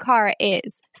 of who Kara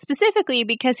is. Specifically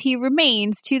because he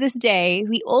remains, to this day,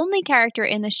 the only character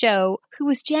in the show who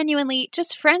was genuinely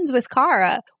just friends with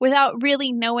Kara without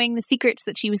really knowing the secrets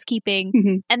that she was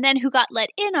keeping, and then who got let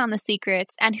in on the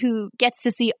secrets and who gets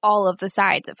to see all of the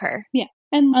sides of her. Yeah.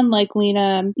 And unlike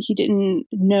Lena, he didn't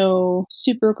know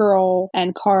Supergirl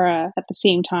and Kara at the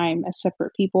same time as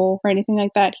separate people or anything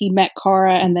like that. He met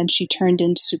Kara and then she turned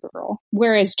into Supergirl.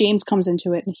 Whereas James comes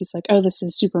into it and he's like, oh, this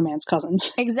is Superman's cousin.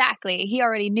 Exactly. He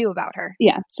already knew about her.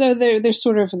 Yeah. So there's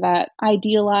sort of that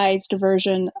idealized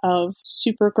version of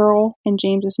Supergirl in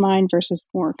James's mind versus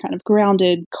more kind of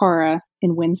grounded Kara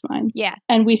in Wynn's mind. Yeah.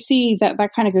 And we see that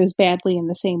that kind of goes badly in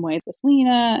the same way with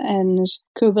Lena and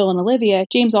Coville and Olivia.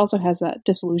 James also has that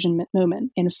disillusionment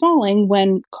moment in Falling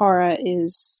when Kara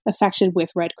is affected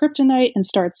with red kryptonite and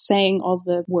starts saying all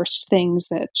the worst things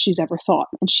that she's ever thought.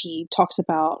 And she talks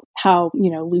about how,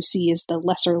 Lucy is the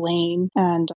lesser Lane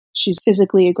and she's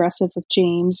physically aggressive with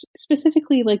James,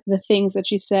 specifically like the things that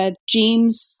she said.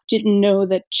 James didn't know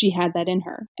that she had that in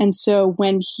her. And so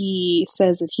when he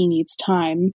says that he needs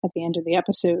time at the end of the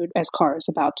episode, as Kara's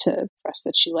about to express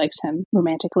that she likes him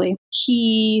romantically,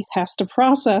 he has to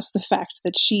process the fact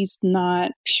that she's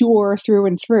not pure through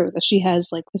and through, that she has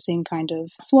like the same kind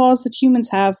of flaws that humans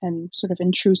have and sort of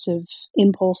intrusive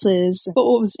impulses. But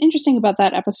what was interesting about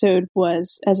that episode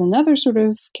was, as another sort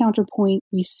of counterpoint,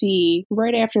 we see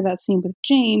right after that scene with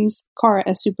James, Kara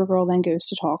as Supergirl then goes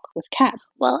to talk with Kat.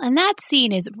 Well, and that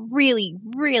scene is really,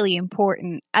 really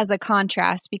important as a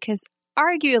contrast because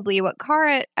arguably what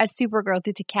Kara as Supergirl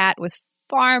did to Kat was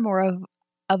far more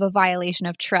of a violation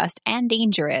of trust and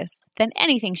dangerous than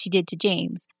anything she did to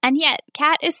James. And yet,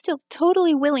 Kat is still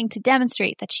totally willing to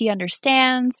demonstrate that she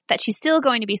understands, that she's still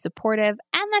going to be supportive,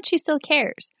 and that she still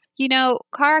cares.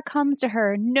 Kara comes to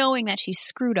her knowing that she's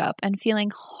screwed up and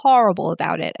feeling horrible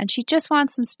about it, and she just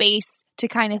wants some space to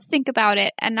kind of think about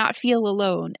it and not feel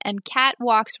alone. And Kat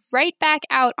walks right back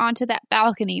out onto that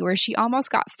balcony where she almost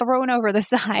got thrown over the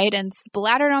side and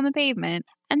splattered on the pavement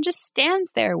and just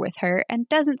stands there with her and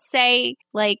doesn't say,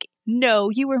 like, no,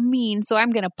 you were mean, so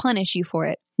I'm going to punish you for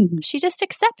it. She just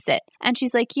accepts it. And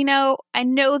she's like, I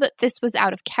know that this was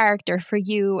out of character for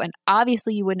you, and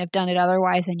obviously you wouldn't have done it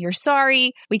otherwise, and you're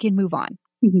sorry. We can move on.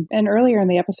 And earlier in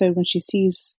the episode, when she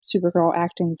sees Supergirl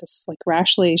acting this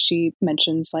rashly, she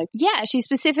mentions yeah, she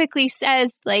specifically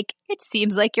says it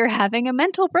seems like you're having a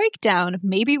mental breakdown.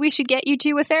 Maybe we should get you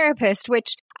to a therapist,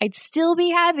 which I'd still be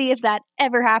happy if that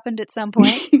ever happened at some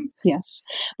point. Yes.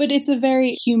 But it's a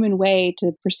very human way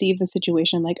to perceive the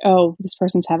situation, oh, this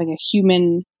person's having a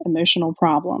human emotional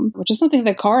problem, which is something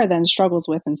that Kara then struggles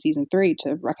with in season 3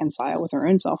 to reconcile with her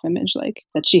own self-image,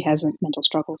 that she has mental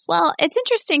struggles. Well, it's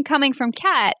interesting coming from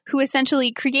Kat, who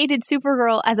essentially created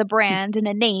Supergirl as a brand and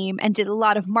a name and did a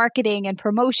lot of marketing and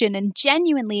promotion and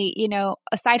genuinely,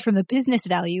 aside from the business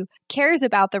value, cares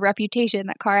about the reputation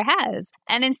that Kara has.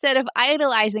 And instead of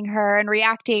idolizing her and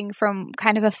reacting from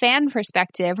kind of a fan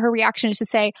perspective, her reaction is to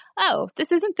say, oh,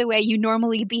 this isn't the way you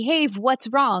normally behave. What's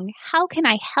wrong? How can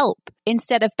I help?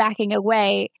 Instead of backing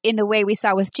away in the way we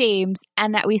saw with James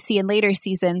and that we see in later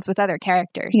seasons with other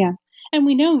characters. Yeah. And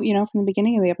we know, from the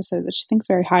beginning of the episode that she thinks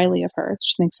very highly of her.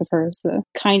 She thinks of her as the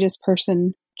kindest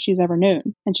person she's ever known.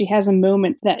 And she has a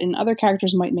moment that in other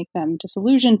characters might make them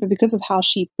disillusioned, but because of how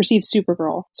she perceives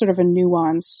Supergirl, sort of a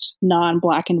nuanced,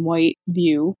 non-black and white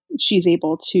view, she's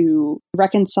able to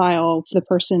reconcile the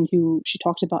person who she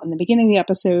talked about in the beginning of the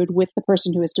episode with the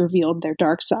person who has revealed their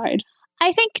dark side.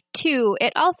 I think, too,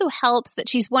 it also helps that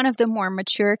she's one of the more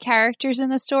mature characters in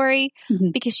the story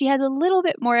because she has a little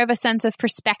bit more of a sense of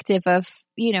perspective of,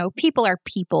 people are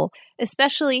people,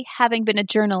 especially having been a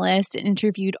journalist and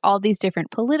interviewed all these different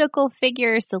political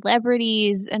figures,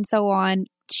 celebrities, and so on.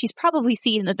 She's probably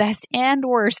seen the best and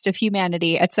worst of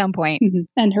humanity at some point.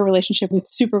 And her relationship with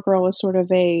Supergirl is sort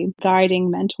of a guiding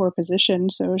mentor position.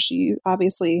 So she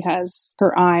obviously has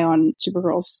her eye on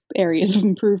Supergirl's areas of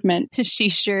improvement. She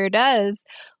sure does.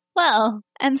 Well,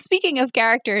 and speaking of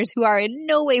characters who are in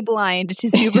no way blind to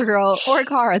Supergirl or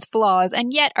Kara's flaws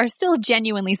and yet are still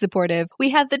genuinely supportive, we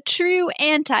have the true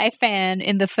anti-fan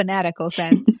in the fanatical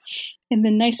sense. In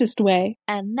the nicest way.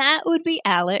 And that would be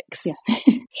Alex.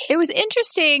 Yeah. It was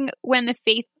interesting when the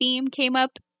faith theme came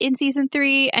up in season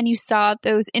 3 and you saw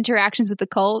those interactions with the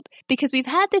cult, because we've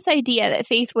had this idea that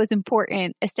faith was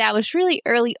important established really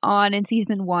early on in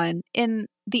season 1 in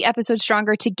the episode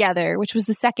Stronger Together, which was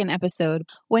the second episode,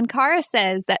 when Kara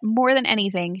says that more than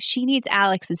anything, she needs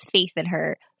Alex's faith in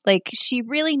her. She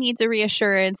really needs a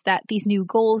reassurance that these new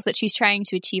goals that she's trying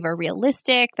to achieve are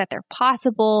realistic, that they're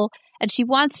possible, and she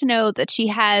wants to know that she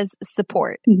has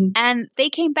support. And they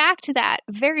came back to that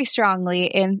very strongly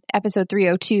in episode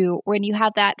 302, when you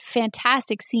have that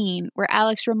fantastic scene where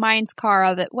Alex reminds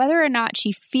Kara that whether or not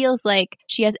she feels like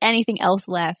she has anything else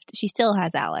left, she still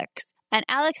has Alex. And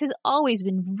Alex has always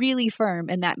been really firm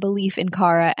in that belief in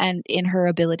Kara and in her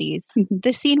abilities.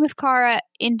 The scene with Kara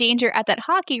in danger at that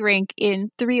hockey rink in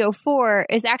 304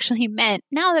 is actually meant,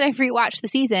 now that I've rewatched the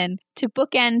season, to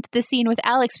bookend the scene with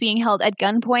Alex being held at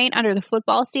gunpoint under the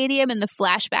football stadium in the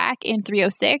flashback in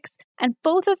 306. And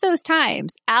both of those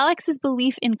times, Alex's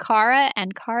belief in Kara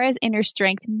and Kara's inner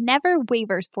strength never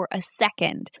wavers for a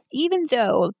second, even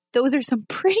though those are some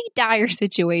pretty dire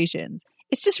situations.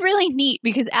 It's just really neat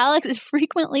because Alex is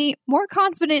frequently more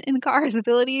confident in Kara's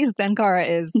abilities than Kara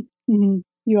is.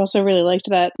 You also really liked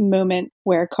that moment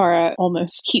where Kara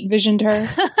almost heat visioned her.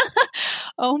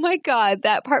 Oh my God,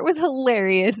 that part was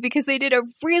hilarious because they did a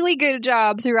really good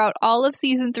job throughout all of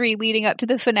season 3 leading up to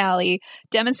the finale,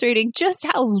 demonstrating just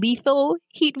how lethal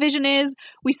heat vision is.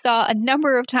 We saw a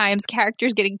number of times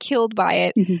characters getting killed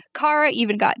by it. Kara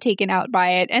even got taken out by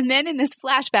it. And then in this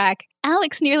flashback,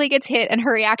 Alex nearly gets hit and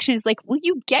her reaction is will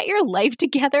you get your life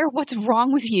together? What's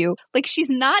wrong with you? She's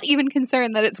not even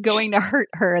concerned that it's going to hurt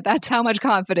her. That's how much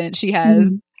confidence she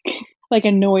has.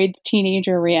 Annoyed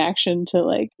teenager reaction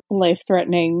to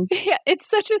life-threatening. Yeah, it's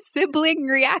such a sibling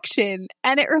reaction.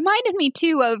 And it reminded me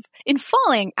too of in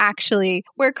Falling, actually,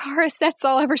 where Kara sets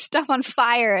all of her stuff on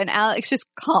fire and Alex just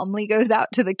calmly goes out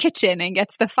to the kitchen and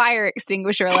gets the fire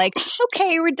extinguisher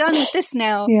okay, we're done with this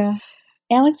now. Yeah.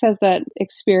 Alex has that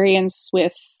experience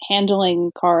with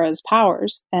handling Kara's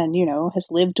powers and, has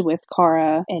lived with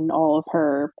Kara and all of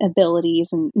her abilities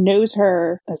and knows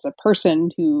her as a person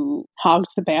who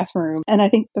hogs the bathroom. And I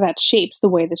think that shapes the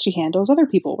way that she handles other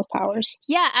people with powers.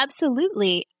 Yeah,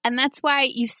 absolutely. And that's why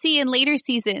you see in later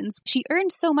seasons, she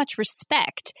earns so much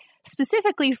respect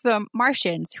specifically from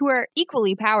Martians, who are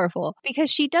equally powerful, because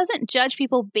she doesn't judge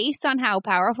people based on how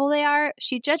powerful they are.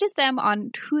 She judges them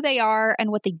on who they are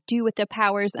and what they do with their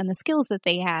powers and the skills that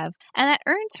they have. And that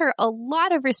earns her a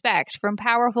lot of respect from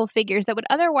powerful figures that would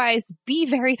otherwise be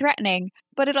very threatening,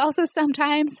 but it also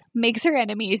sometimes makes her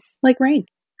enemies. Like Rain,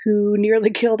 who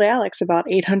nearly killed Alex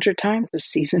about 800 times this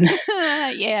season.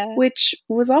 Yeah. Which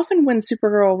was often when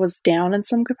Supergirl was down in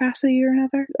some capacity or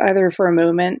another, either for a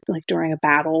moment, like during a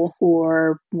battle,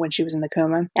 or when she was in the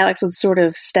coma. Alex would sort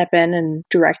of step in and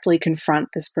directly confront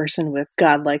this person with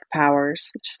godlike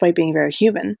powers, despite being very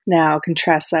human. Now,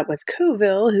 contrast that with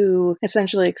Coville, who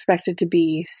essentially expected to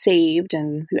be saved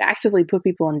and who actively put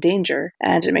people in danger.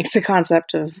 And it makes the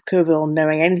concept of Coville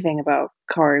knowing anything about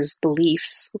Kara's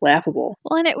beliefs laughable.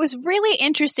 Well, and it was really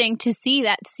interesting to see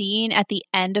that scene at the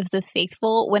end of The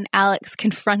Faithful when Alex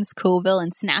confronts Coville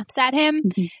and snaps at him,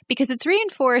 because it's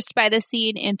reinforced by the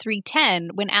scene in 310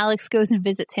 when Alex goes and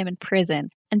visits him in prison.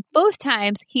 And both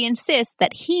times he insists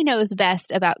that he knows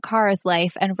best about Kara's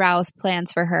life and Rao's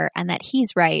plans for her and that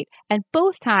he's right. And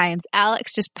both times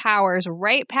Alex just powers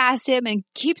right past him and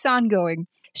keeps on going.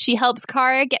 She helps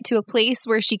Kara get to a place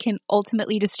where she can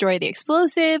ultimately destroy the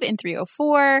explosive in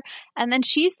 304, and then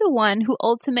she's the one who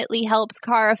ultimately helps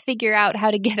Kara figure out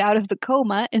how to get out of the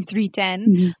coma in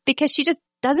 310 because she just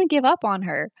doesn't give up on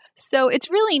her. So it's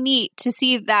really neat to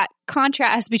see that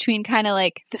contrast between kind of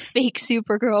like the fake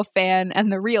Supergirl fan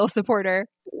and the real supporter.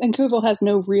 And Coville has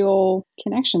no real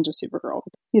connection to Supergirl.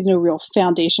 He has no real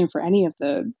foundation for any of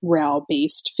the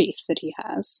Rao-based faith that he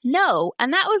has. No,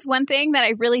 and that was one thing that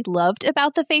I really loved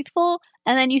about The Faithful.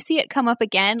 And then you see it come up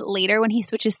again later when he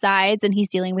switches sides and he's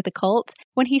dealing with a cult.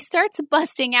 When he starts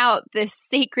busting out this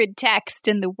sacred text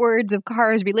and the words of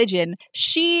Kara's religion,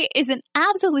 she is an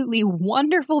absolutely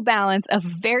wonderful balance of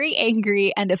very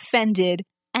angry and offended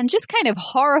and just kind of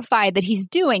horrified that he's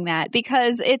doing that,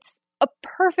 because it's a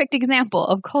perfect example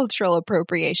of cultural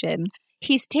appropriation.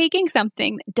 He's taking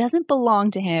something that doesn't belong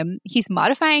to him, he's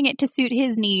modifying it to suit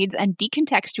his needs and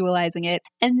decontextualizing it,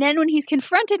 and then when he's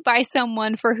confronted by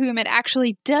someone for whom it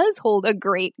actually does hold a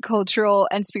great cultural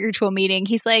and spiritual meaning,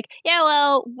 he's like, yeah,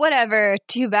 well, whatever,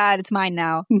 too bad, it's mine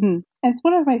now. And it's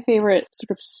one of my favorite sort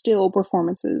of still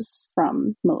performances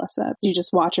from Melissa. You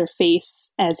just watch her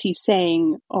face as he's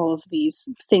saying all of these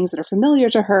things that are familiar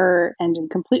to her and in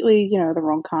completely, the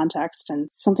wrong context and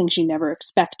something she never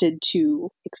expected to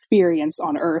experience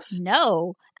on Earth.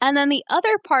 No. And then the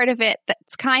other part of it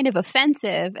that's kind of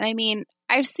offensive, and I mean,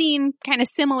 I've seen kind of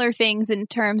similar things in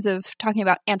terms of talking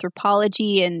about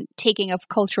anthropology and taking of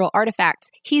cultural artifacts.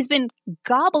 He's been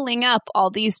gobbling up all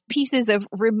these pieces of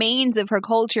remains of her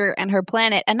culture and her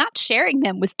planet and not sharing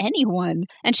them with anyone.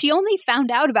 And she only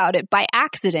found out about it by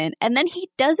accident. And then he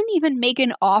doesn't even make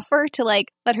an offer to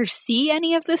let her see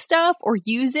any of the stuff or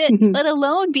use it, let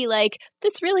alone be like,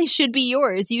 this really should be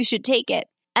yours. You should take it.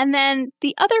 And then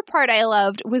the other part I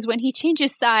loved was when he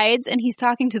changes sides and he's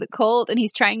talking to the cult and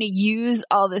he's trying to use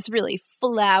all this really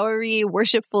flowery,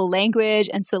 worshipful language.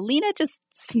 And Selena just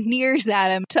sneers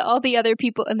at him to all the other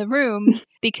people in the room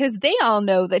because they all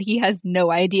know that he has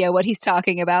no idea what he's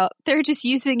talking about. They're just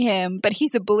using him, but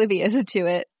he's oblivious to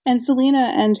it. And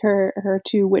Selena and her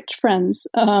two witch friends.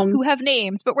 Who have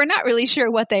names, but we're not really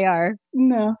sure what they are.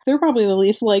 No, they're probably the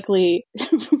least likely,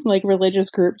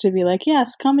 religious group to be like,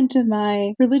 yes, come into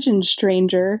my religion,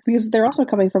 stranger. Because they're also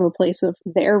coming from a place of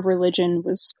their religion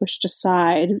was pushed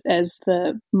aside as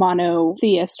the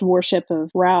monotheist worship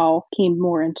of Rao came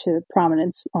more into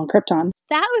prominence on Krypton.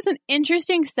 That was an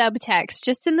interesting subtext,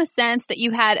 just in the sense that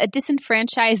you had a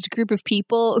disenfranchised group of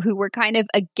people who were kind of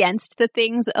against the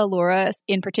things Allura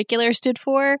in particular stood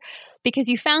for, because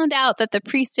you found out that the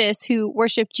priestess who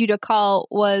worshipped Judah Kal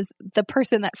was the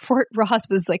person that Fort Ross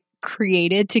was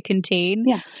created to contain,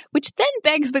 which then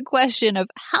begs the question of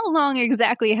how long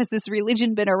exactly has this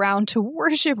religion been around to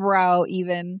worship Rao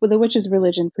even? Well, the witch's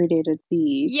religion predated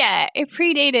the... Yeah, it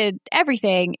predated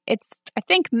everything. It's, I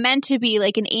think, meant to be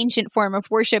an ancient form of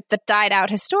worship that died out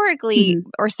historically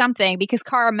or something, because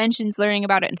Kara mentions learning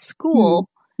about it in school.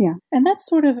 Yeah, and that's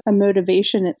sort of a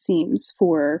motivation, it seems,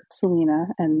 for Selena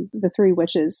and the three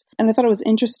witches. And I thought it was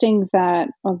interesting that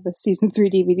of the season 3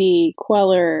 DVD,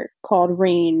 Queller called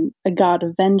Rain a god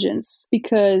of vengeance,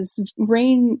 because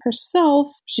Rain herself,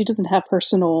 she doesn't have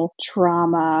personal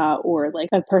trauma or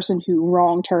a person who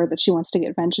wronged her that she wants to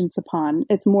get vengeance upon.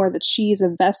 It's more that she's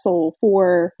a vessel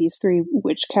for these three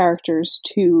witch characters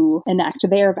to enact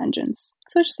their vengeance.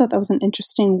 So I just thought that was an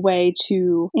interesting way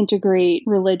to integrate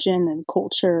religion and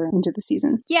culture into the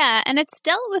season. Yeah, and it's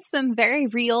dealt with some very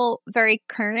real, very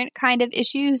current kind of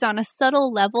issues on a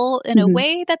subtle level in a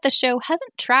way that the show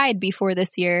hasn't tried before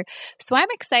this year. So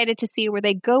I'm excited to see where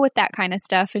they go with that kind of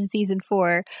stuff in season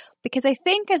 4. Because I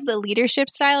think as the leadership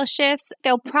style shifts,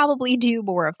 they'll probably do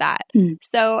more of that.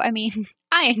 So, I mean,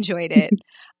 I enjoyed it.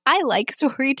 I like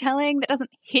storytelling that doesn't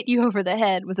hit you over the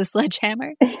head with a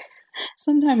sledgehammer.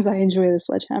 Sometimes I enjoy the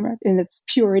sledgehammer in its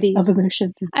purity of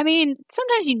emotion. I mean,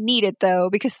 sometimes you need it, though,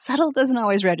 because subtle doesn't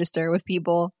always register with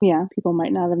people. Yeah, people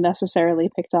might not have necessarily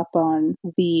picked up on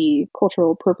the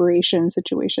cultural appropriation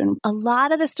situation. A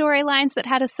lot of the storylines that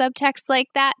had a subtext like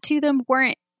that to them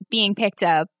weren't being picked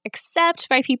up, except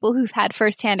by people who've had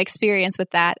firsthand experience with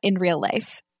that in real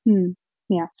life.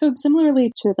 Yeah. So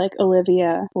similarly to like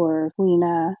Olivia or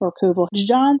Lena or Koval,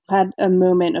 John had a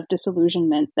moment of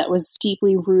disillusionment that was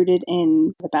deeply rooted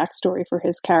in the backstory for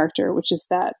his character, which is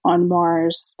that on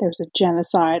Mars, there's a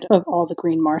genocide of all the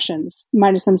Green Martians,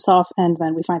 minus himself, and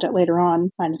then we find out later on,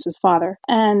 minus his father.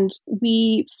 And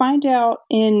we find out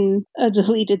in a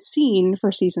deleted scene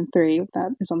for season 3,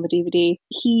 that is on the DVD,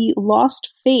 he lost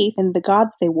faith in the god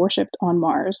they worshipped on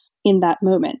Mars in that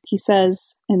moment. He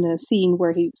says in a scene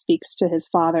where he speaks to his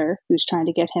father, who's trying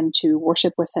to get him to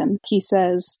worship with him, he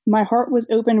says, "My heart was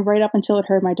open right up until it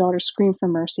heard my daughter scream for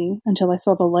mercy, until I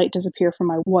saw the light disappear from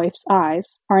my wife's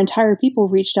eyes. Our entire people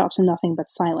reached out to nothing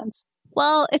but silence."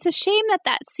 Well, it's a shame that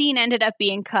that scene ended up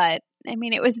being cut. I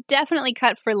mean, it was definitely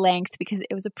cut for length because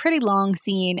it was a pretty long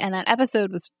scene and that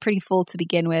episode was pretty full to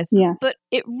begin with. Yeah. But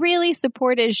it really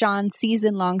supported Jean's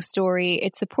season-long story.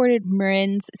 It supported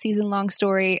Marin's season-long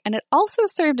story. And it also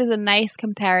served as a nice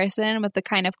comparison with the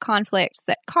kind of conflicts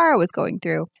that Kara was going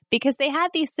through. Because they had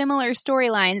these similar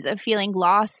storylines of feeling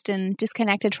lost and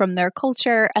disconnected from their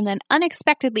culture and then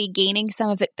unexpectedly gaining some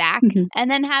of it back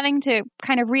and then having to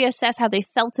kind of reassess how they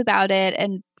felt about it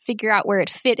and figure out where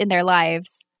it fit in their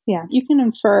lives. Yeah, you can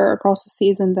infer across the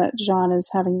season that John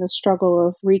is having the struggle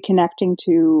of reconnecting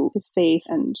to his faith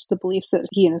and the beliefs that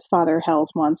he and his father held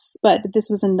once. But this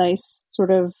was a nice sort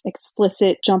of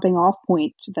explicit jumping off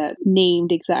point that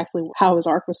named exactly how his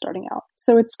arc was starting out.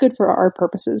 So it's good for our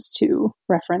purposes to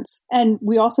reference. And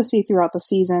we also see throughout the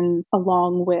season,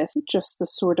 along with just the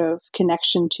sort of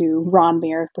connection to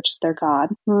Ronmir, which is their god,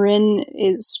 Marin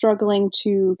is struggling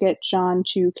to get John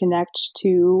to connect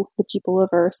to the people of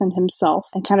Earth and himself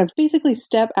and kind of basically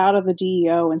step out of the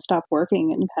DEO and stop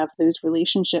working and have those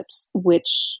relationships,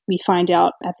 which we find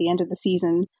out at the end of the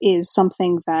season is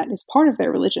something that is part of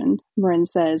their religion. Marin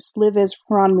says, "Live as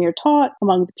Ronmir taught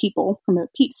among the people, promote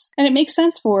peace." And it makes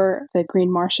sense for the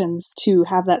Green Martians to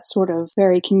have that sort of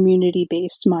very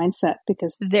community-based mindset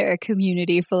because they're a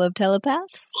community full of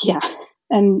telepaths. Yeah.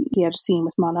 And he had a scene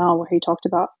with Mon-El where he talked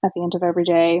about at the end of every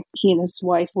day, he and his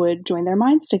wife would join their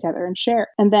minds together and share.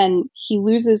 And then he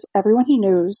loses everyone he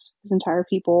knows, his entire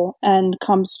people, and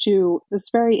comes to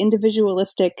this very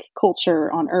individualistic culture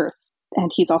on Earth.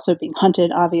 And he's also being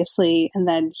hunted, obviously. And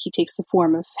then he takes the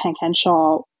form of Hank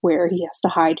Henshaw, where he has to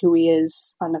hide who he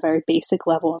is on a very basic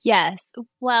level. Yes.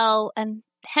 Well, and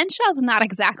Henshaw's not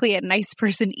exactly a nice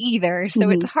person either, so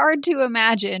it's hard to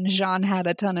imagine Jean had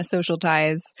a ton of social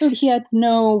ties. So he had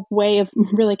no way of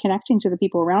really connecting to the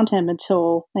people around him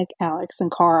until, like, Alex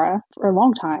and Kara for a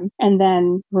long time. And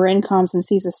then Marin comes and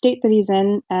sees the state that he's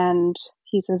in, and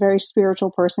he's a very spiritual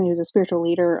person. He was a spiritual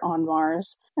leader on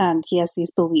Mars, and he has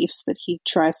these beliefs that he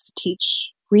tries to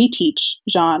reteach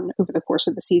Jean over the course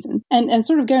of the season. And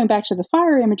sort of going back to the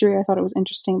fire imagery, I thought it was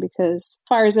interesting because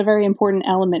fire is a very important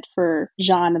element for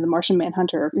Jean and the Martian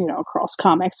Manhunter, across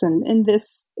comics. And in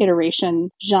this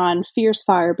iteration, Jean fears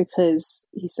fire because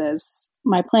he says,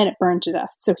 "My planet burned to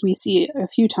death." So we see a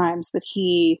few times that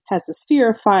he has this fear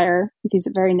of fire. He sees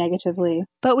it very negatively.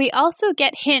 But we also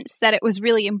get hints that it was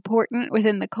really important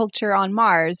within the culture on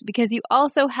Mars, because you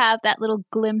also have that little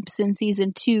glimpse in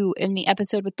season 2 in the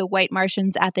episode with the white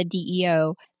Martians at the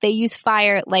DEO. They use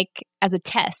fire like as a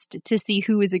test to see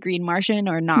who is a green Martian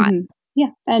or not.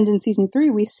 Yeah. And in season 3,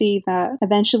 we see that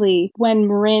eventually when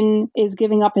Marin is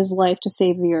giving up his life to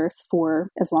save the Earth for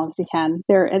as long as he can,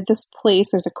 they're at this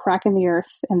place, there's a crack in the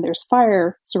Earth and there's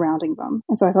fire surrounding them.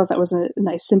 And so I thought that was a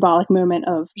nice symbolic moment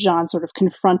of Jean sort of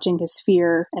confronting his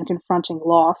fear and confronting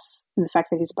loss and the fact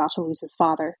that he's about to lose his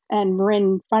father. And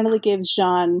Marin finally gives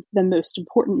Jean the most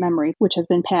important memory, which has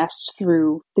been passed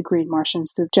through the Green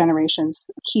Martians through generations.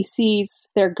 He sees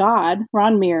their god,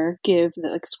 Ronmir, give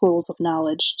the scrolls of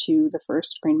knowledge to the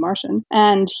first Green Martian.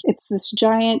 And it's this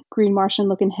giant Green Martian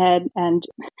looking head, and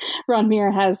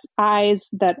Ron-Mir has eyes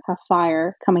that have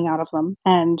fire coming out of them.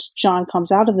 And J'onn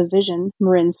comes out of the vision.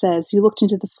 M'Rynn says, "You looked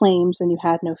into the flames and you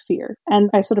had no fear." And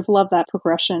I sort of love that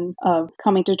progression of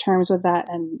coming to terms with that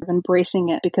and embracing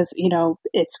it, because, you know,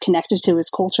 it's connected to his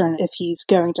culture. And if he's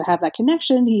going to have that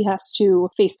connection, he has to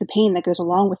face the pain that goes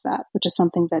along with that, which is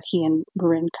something that he and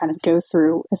M'Rynn kind of go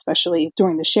through, especially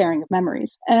during the sharing of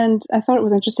memories. And I thought it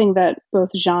was interesting that both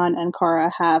J'onn and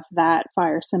Kara have that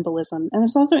fire symbolism. And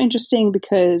it's also interesting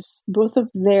because both of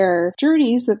their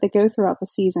journeys that they go throughout the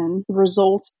season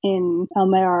result in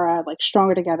El-Mayara like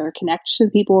stronger together, connect to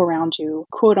the people around you.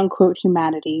 Quote unquote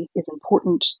humanity is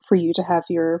important for you to have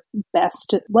your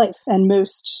best life and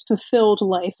most fulfilled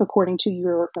life according to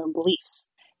your own beliefs.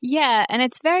 Yeah, and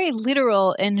it's very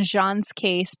literal in J'onn's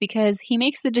case because he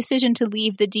makes the decision to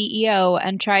leave the DEO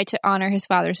and try to honor his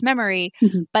father's memory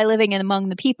by living among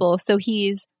the people. So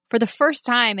he's, for the first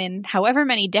time in however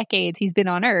many decades he's been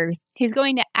on Earth, he's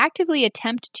going to actively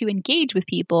attempt to engage with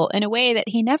people in a way that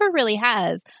he never really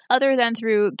has, other than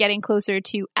through getting closer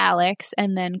to Alex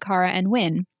and then Kara and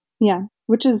Winn. Yeah.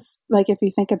 Which is, like, if you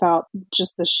think about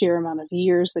just the sheer amount of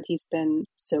years that he's been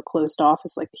so closed off,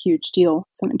 is like a huge deal.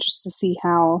 So I'm interested to see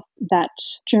how that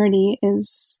journey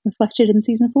is reflected in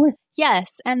season 4.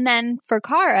 Yes. And then for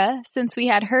Kara, since we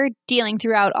had her dealing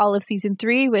throughout all of season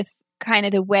 3 with kind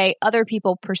of the way other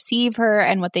people perceive her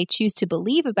and what they choose to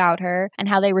believe about her and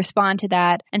how they respond to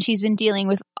that. And she's been dealing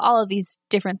with all of these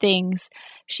different things.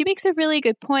 She makes a really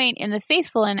good point in The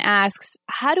Faithful and asks,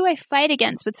 how do I fight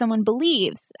against what someone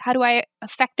believes? How do I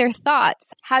affect their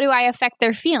thoughts? How do I affect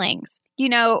their feelings? You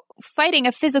know, fighting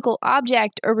a physical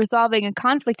object or resolving a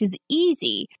conflict is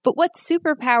easy, but what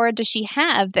superpower does she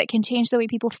have that can change the way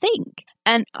people think?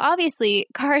 And obviously,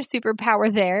 Kara's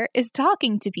superpower there is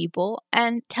talking to people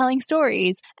and telling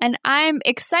stories. And I'm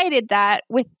excited that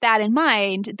with that in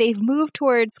mind, they've moved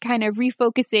towards kind of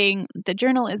refocusing the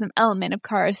journalism element of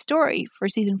Kara's story for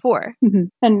season 4.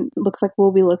 And it looks like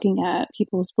we'll be looking at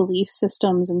people's belief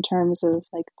systems in terms of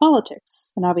like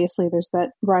politics. And obviously there's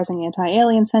that rising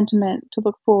anti-alien sentiment to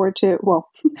look forward to. Well,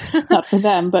 not for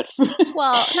them, but for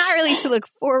well, not really to look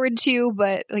forward to,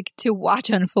 but like to watch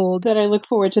unfold. That I look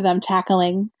forward to them tackling.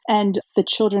 And the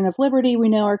Children of Liberty we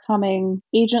know are coming.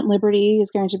 Agent Liberty is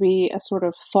going to be a sort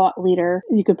of thought leader.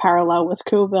 You could parallel with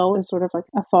Coville as sort of like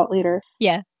a thought leader.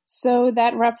 Yeah. So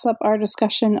that wraps up our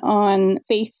discussion on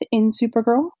faith in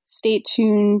Supergirl. Stay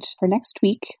tuned for next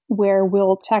week, where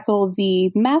we'll tackle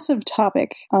the massive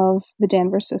topic of the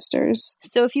Danvers sisters.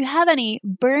 So if you have any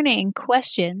burning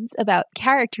questions about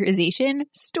characterization,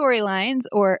 storylines,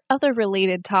 or other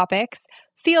related topics,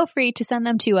 feel free to send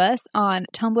them to us on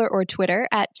Tumblr or Twitter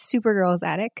at Supergirls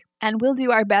Attic, and we'll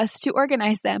do our best to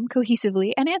organize them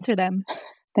cohesively and answer them.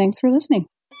 Thanks for listening.